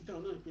borí fìtàn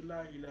náà pé la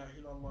ilaha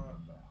illallah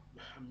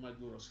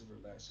muhammadu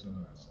rasulullah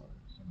sallallahu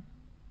alaihi wasallam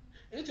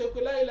èyí tó pé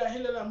la ilaha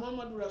illallah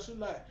muhammadu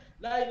rasulullah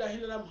la ilaha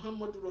illallah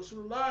muhammadu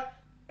rasulullah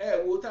ẹ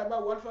wo tá a bá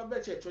wọ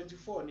alifábẹ́ẹ̀tì ẹ̀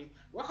 24 ni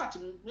wákàtí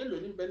mélòó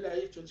ní bẹ́lẹ̀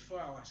ayé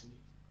 24 hours ni.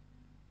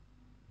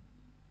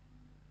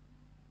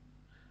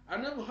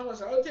 Ànábì Muhammad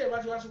sàlọ́ tí ẹ bá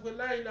ti wá sọ pé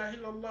la ilaha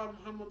illallah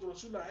muhammadu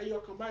rasulullah ẹyọ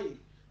kan báyìí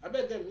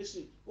abẹ́ẹ̀gẹ́ mi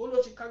sì ó ló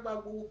ti kágbá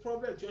gbogbo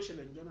problem tí ó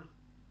ṣẹlẹ̀ níjọ́ náà.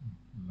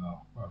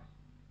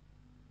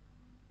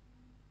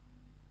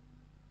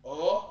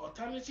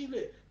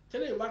 Alternatively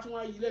tẹ́lẹ̀ ìbá tún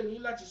wá yí lẹ́nu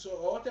láti sọ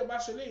tẹ́ bá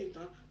sọ lẹ́yìn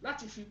tán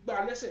láti fi gbá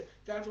lẹ́sẹ̀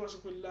kí á tún wá sọ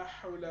pé la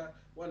hawla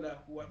wala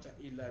quwwata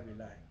illa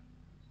billah.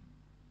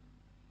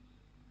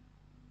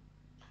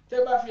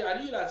 Tẹ́ bá fi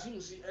àlíyìí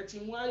làzim sí ẹ ti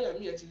mú àyà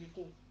mi ẹ ti fi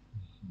kún.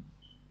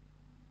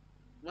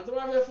 Wọ́n tó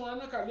bá fẹ́ fún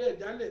anákàlẹ́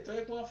ẹ̀dálẹ̀ tó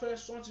yẹ kí wọ́n fẹ́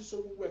sọ́n ti so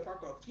gbogbo ẹ̀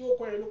papọ̀ kí ó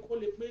kọ́ ẹ ló kó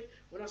lè pé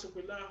wọ́n á sọ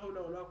pé la hawla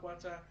wala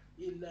quwwata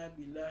illa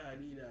billahi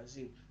àlíyìí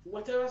làzim.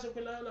 Ìwọ́n tẹ́ bá sọ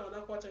pé la hawla wala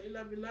quwwata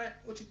illa billahi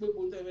ó ti gbé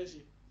gbóhùn tẹ́ fẹ́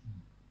ṣe.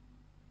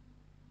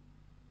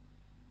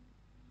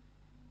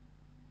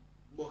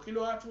 Bọ̀ kí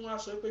ló wá tún wá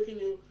sọ pé kí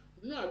ni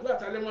nínú àdúrà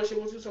tá a lè máa ṣe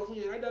mo ti sọ fún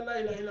yẹn la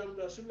ilaha illallah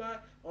rasulullah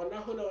la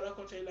hawla wala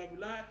quwwata illa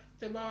billah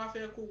tẹ́ bá wá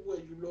fẹ́ kó wọ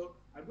ẹ̀jù lọ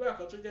àdúrà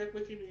kan tó jẹ́ pé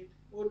kí ni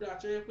ó dáa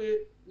tó jẹ́ pé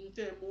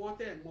tẹ́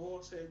mọ́wọ́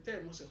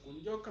kò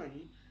níjọ́ kàn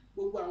yín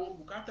gbogbo àwọn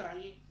bùkátà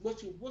yín bó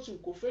ti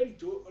kò fẹ́rì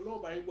tó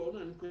ọlọ́ọ̀bà yín gbọ́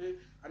náà ni pé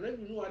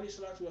Ànábì Nuhu alayhi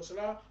salatu wa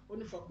salam ó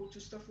ní faqultu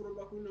astaghfiru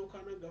lakum innahu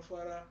kana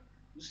ghaffara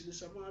yursilis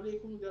samaa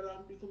alaykum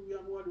midraran bikum bi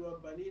amwalin wa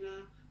banina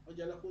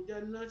wajalakum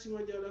jannatin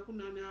wajalakum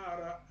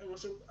anhara ẹ̀wọ̀n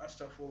sọ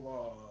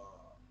astaghfirullah.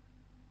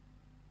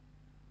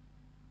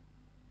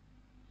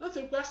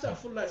 Nothing pé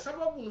astaghfirullah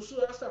sábàbù nùsùn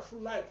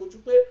astaghfirullah kò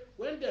tún pé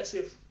when there is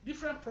a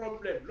different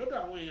problem lọ́dọ̀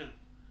àwọn èèyàn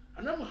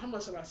Ànábì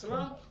Muhammad sallallahu alaihi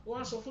wasallam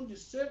wọ́n sọ fún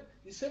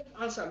the same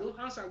answer ló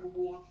answer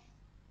gbogbo wọn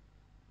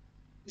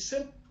the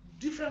same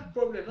different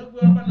problem náà gbé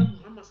wọn bá Ànábì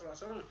Muhammad sallallahu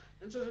alaihi wasallam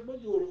ẹni tó ṣe pé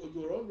òjò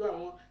ọ̀rọ̀ ń lo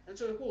àwọn ẹni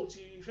tó ṣe pé òun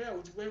ti fẹ́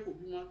àwọn ti fẹ́ kò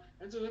bímọ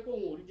ẹni tó ṣe pé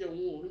òun ò rí jẹ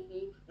òun ò rí mu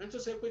ẹni tó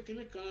ṣe pé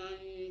kinní kan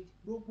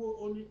gbogbo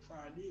ó ní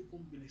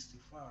fa'alaykum bil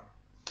istighfar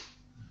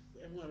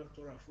ẹ máa lọ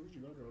tọrọ àforíjì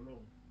lọ́dọ̀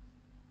Ọlọ́run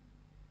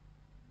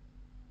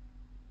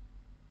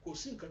kò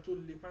sí nǹkan tó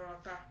le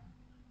pátá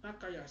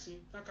láka yàsín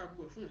láka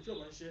gbogbo fún ìtí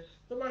ọba ṣiṣẹ́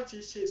tó bá ti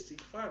ṣe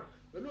istighfar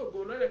pẹ̀lú ògo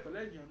ọlọ́rẹ̀ pẹ̀lú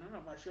ẹ̀jẹ̀ ọ̀nà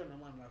náà máa ṣe ọ̀nà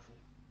máa ń la fún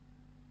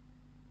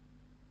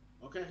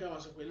ọ̀kẹ́ kí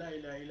wọ́n sọ pé la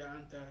ilaha illa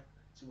anta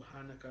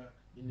subhanaka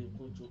inni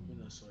kuntu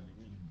minas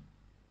zalimin.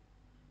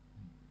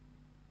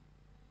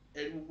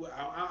 ẹ̀rù gbogbo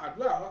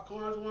àdúrà wa kan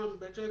wá ń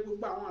bẹ tó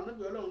gbogbo àwọn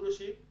ànábì Ọlọ́run ló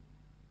ṣe.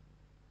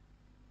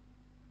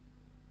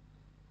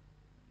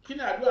 kí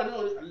ni àdúrà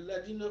náà ni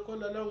alladhina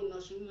qala lahum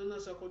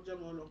nasu qad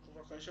jama'u lakum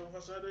fakhshawhum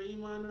fasada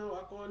imanan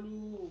wa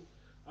qalu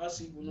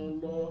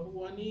hasbunallahu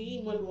wa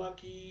ni'mal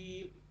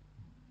wakeel.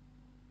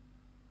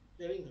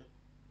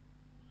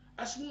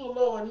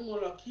 Hasbunallahu wa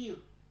ni'mal wakeel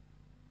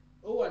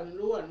ó wà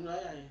nínú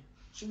àyà yẹn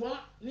ṣùgbọ́n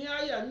ní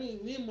àyà mi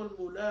ni'mal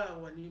mawla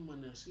wa ni'man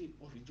nasir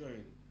wọ́n fi jọ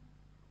ẹ̀ ní.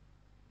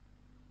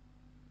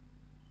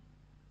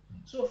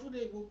 so fún de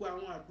gbogbo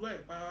àwọn àdúrà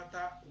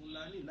ìpárátá òun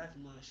la ní láti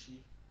máa ṣe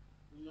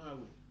nínú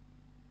àwẹ̀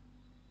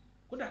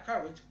kódà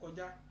káàwé ti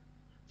kọjá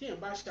tí èèyàn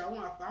bá ṣe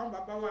àwọn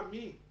bàbá wa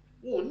míì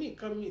wọn ò ní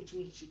nǹkan míì tí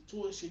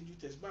wọ́n ṣe ju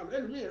tẹ̀síbà lọ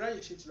ẹlòmíì ráyè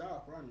ṣe tìláwà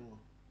Kùránì wọn.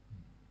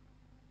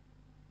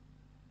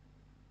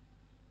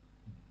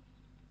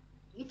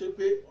 nítorí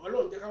pé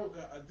Ọlọ́run jẹ́ káwọn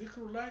kan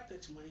adh-dhikrullahi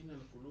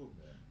tatma'innul qulub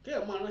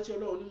kéèyàn máa rántí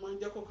Ọlọ́run ní máa ń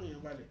jẹ́ kọ́kàn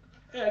yẹn balẹ̀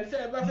ẹ̀ẹ́dí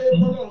tẹ́ ẹ bá fẹ́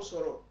bọ́lọ́run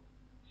sọ̀rọ̀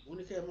òun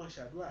ní kẹ́ ẹ máa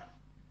ṣàdúrà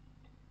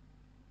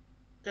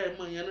kẹ́ ẹ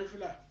máa yan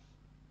náfìlà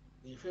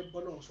èyí fẹ́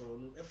bọ́lọ́run sọ̀rọ̀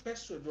nu ẹ fẹ́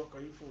sọ̀dọ̀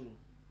ọkàn yín fún un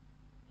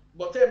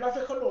bọ̀tẹ́ ẹ bá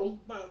fẹ́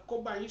kọ́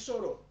bá yín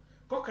sọ̀rọ̀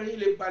kọ́kàn yín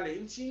lè balẹ̀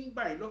yín tí ń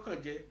bà yín lọ́kàn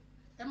jẹ́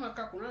ẹ máa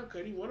ka Kùránì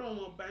Kárìm wọ́n náà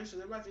wọn bá yín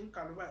sọ̀rọ̀ ẹ bá ti ń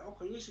kà ló báyìí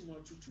ọkàn yóò sì mọ̀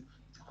tutù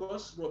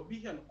because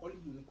rabi'al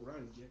qalbi ní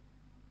Kùránì jẹ́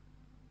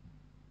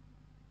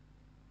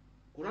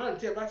Kùránì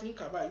tí ẹ bá ti ń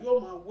kà báyìí yóò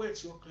máa wẹ̀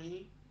tí ọkàn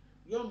yín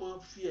yóò máa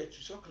fi ẹ̀tù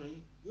sọ́kàn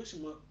yín,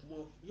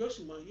 yóò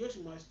sì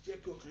máa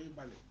jẹ́ kí ọkàn yín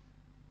balẹ̀.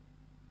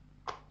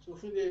 So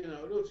fún ilé ìrìnà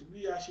olóòtú bí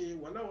a ṣe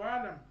wà láwọ̀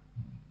àdàm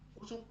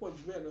ó tún pọ̀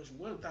jù bẹ́ẹ̀ lọ,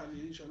 ṣùgbọ́n ìta lè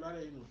rí sọ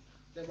lálẹ́ ìnà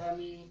tẹ́ bá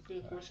ní kí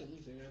n kó ṣẹ̀mí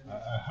ìtẹ̀rẹ́ bí.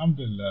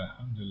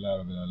 alhamdulillah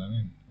rabbil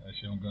alamin, ẹ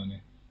ṣeun gan ni.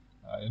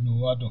 Inú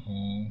wa dùn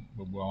fún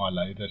gbogbo àwọn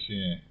àlàyé tẹ́ ṣe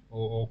yẹn,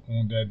 ó kún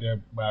dẹ́dẹ́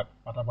gba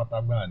pátápátá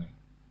gbà ni.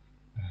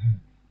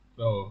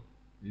 So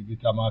ibi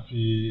tá a máa fi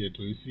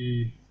ètò yìí sí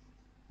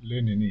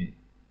lénìí ni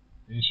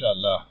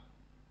inshallah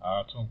a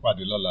tún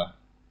pàdé lọ́la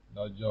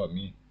lọ́jọ́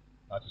mi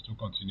láti tún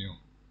continue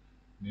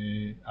ní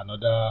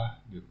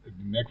the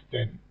next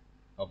 10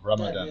 of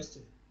Ramadan,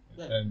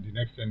 the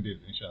next 10 days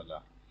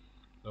inshallah.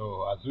 So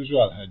as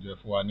usual ẹ jẹ́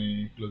fún wa ní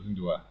closing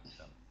dua.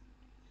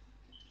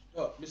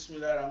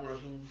 Bismillahir Rahmanir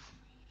Rahim.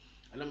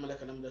 اللهم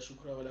لك الحمد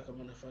شكرا ولك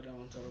من فدا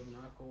وانت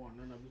ربنا اكو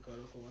وانا بك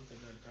ولك وانت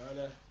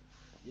تعالى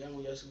يا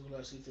ميسر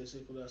كل شيء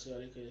تيسير كل شيء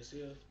عليك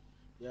يسير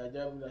يا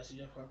جاب لا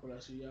شيء يفعل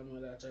كل شيء يا ما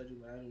لا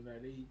تجب عن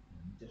عليه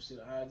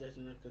تفسير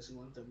حاجتنا كسي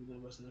وانت بنا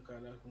بسنك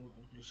على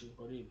كل شيء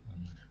قريب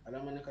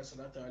اللهم انك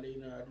صلاه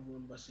علينا عدو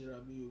بصير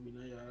بي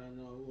وبنا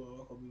يرانا هو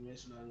وقبي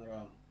مثل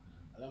انرام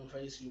اللهم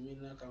فايس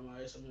يمنا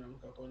كما يسمع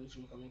منك قول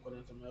شيء كما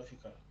كنت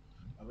موافقا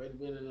أبعد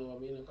بيننا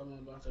وبين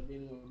كما بعث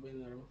بيننا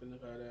وبين ربك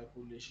إنك على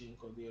كل شيء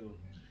قدير.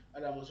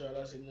 اللهم صل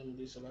على سيدنا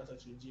محمد صلاة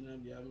تنجينا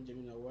بها من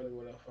جميع الأهوال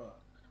والآفات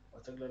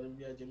وتقلنا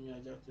بها جميع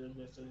جهاتنا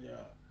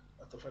بالسجاء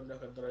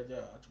وتفدك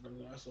الدرجات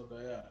وتبلغ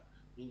الأسوداء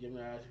من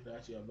جميع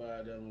الآخرات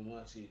وبعد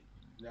الممات.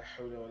 لا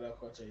حول ولا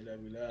قوة إلا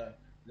بالله،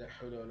 لا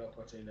حول ولا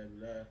قوة إلا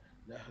بالله،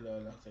 لا حول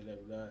ولا قوة إلا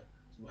بالله.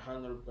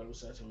 سبحان ربك رب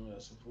العزة عما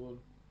يصفون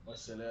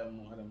والسلام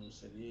على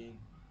المرسلين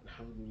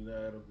الحمد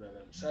لله رب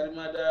العالمين.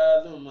 سرمدا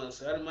ثم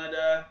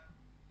سرمدا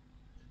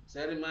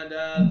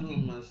sẹ́rìmádá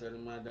dùnmọ̀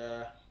sẹ́rìmádá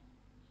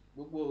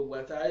gbogbo ìgbà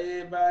táyé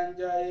bá ń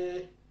jáyé,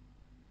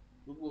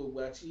 gbogbo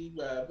ìgbà tí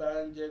ìgbà bá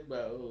ń jẹ́gbà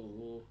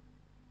òòó,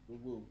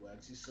 gbogbo ìgbà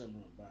tí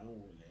sànmọ̀ bá ń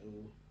wọlé o,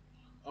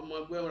 ọmọ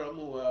ẹgbẹ́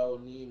ọmọ wa ò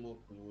ní mo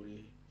pè oore.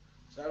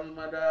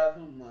 sẹ́rìmádá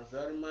dùnmọ̀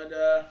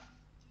sẹ́rìmádá,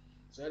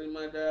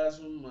 sẹ́rìmádá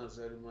dùnmọ̀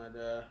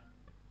sẹ́rìmádá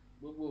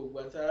gbogbo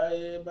ìgbà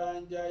táyé bá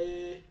ń jáyé,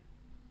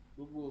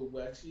 gbogbo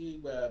ìgbà tí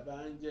ìgbà bá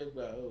ń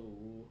jẹ́gbà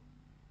òòó,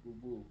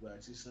 gbogbo ìgbà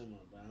tí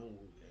sànmọ̀ bá ń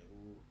wọlé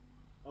o,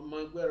 ọmọ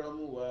ẹgbẹ́rọ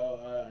mú wa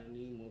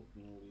ní mo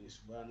pin orí.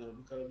 Subhana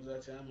rabbika rabbil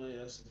izzati amma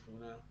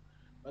yasifuna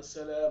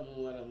wassalamu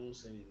ala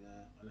mursalin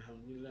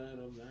alhamdulillahi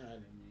rabbil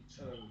alamin.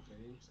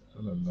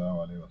 Sallallahu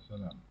alayhi wa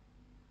sallam.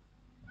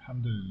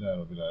 Alhamdulillah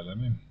rabbil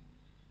alamin.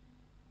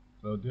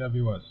 So dear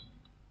viewers,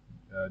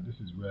 this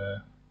is where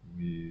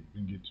we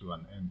bring it to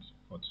an end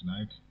for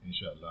tonight,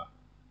 inshallah.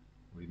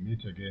 We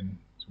meet again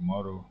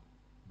tomorrow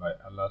by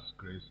Allah's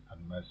grace and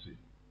mercy.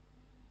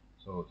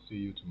 So see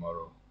you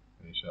tomorrow,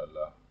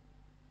 inshallah.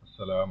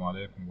 Assalamu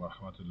alaikum wa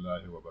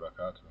rahmatullahi wa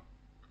barakatuh.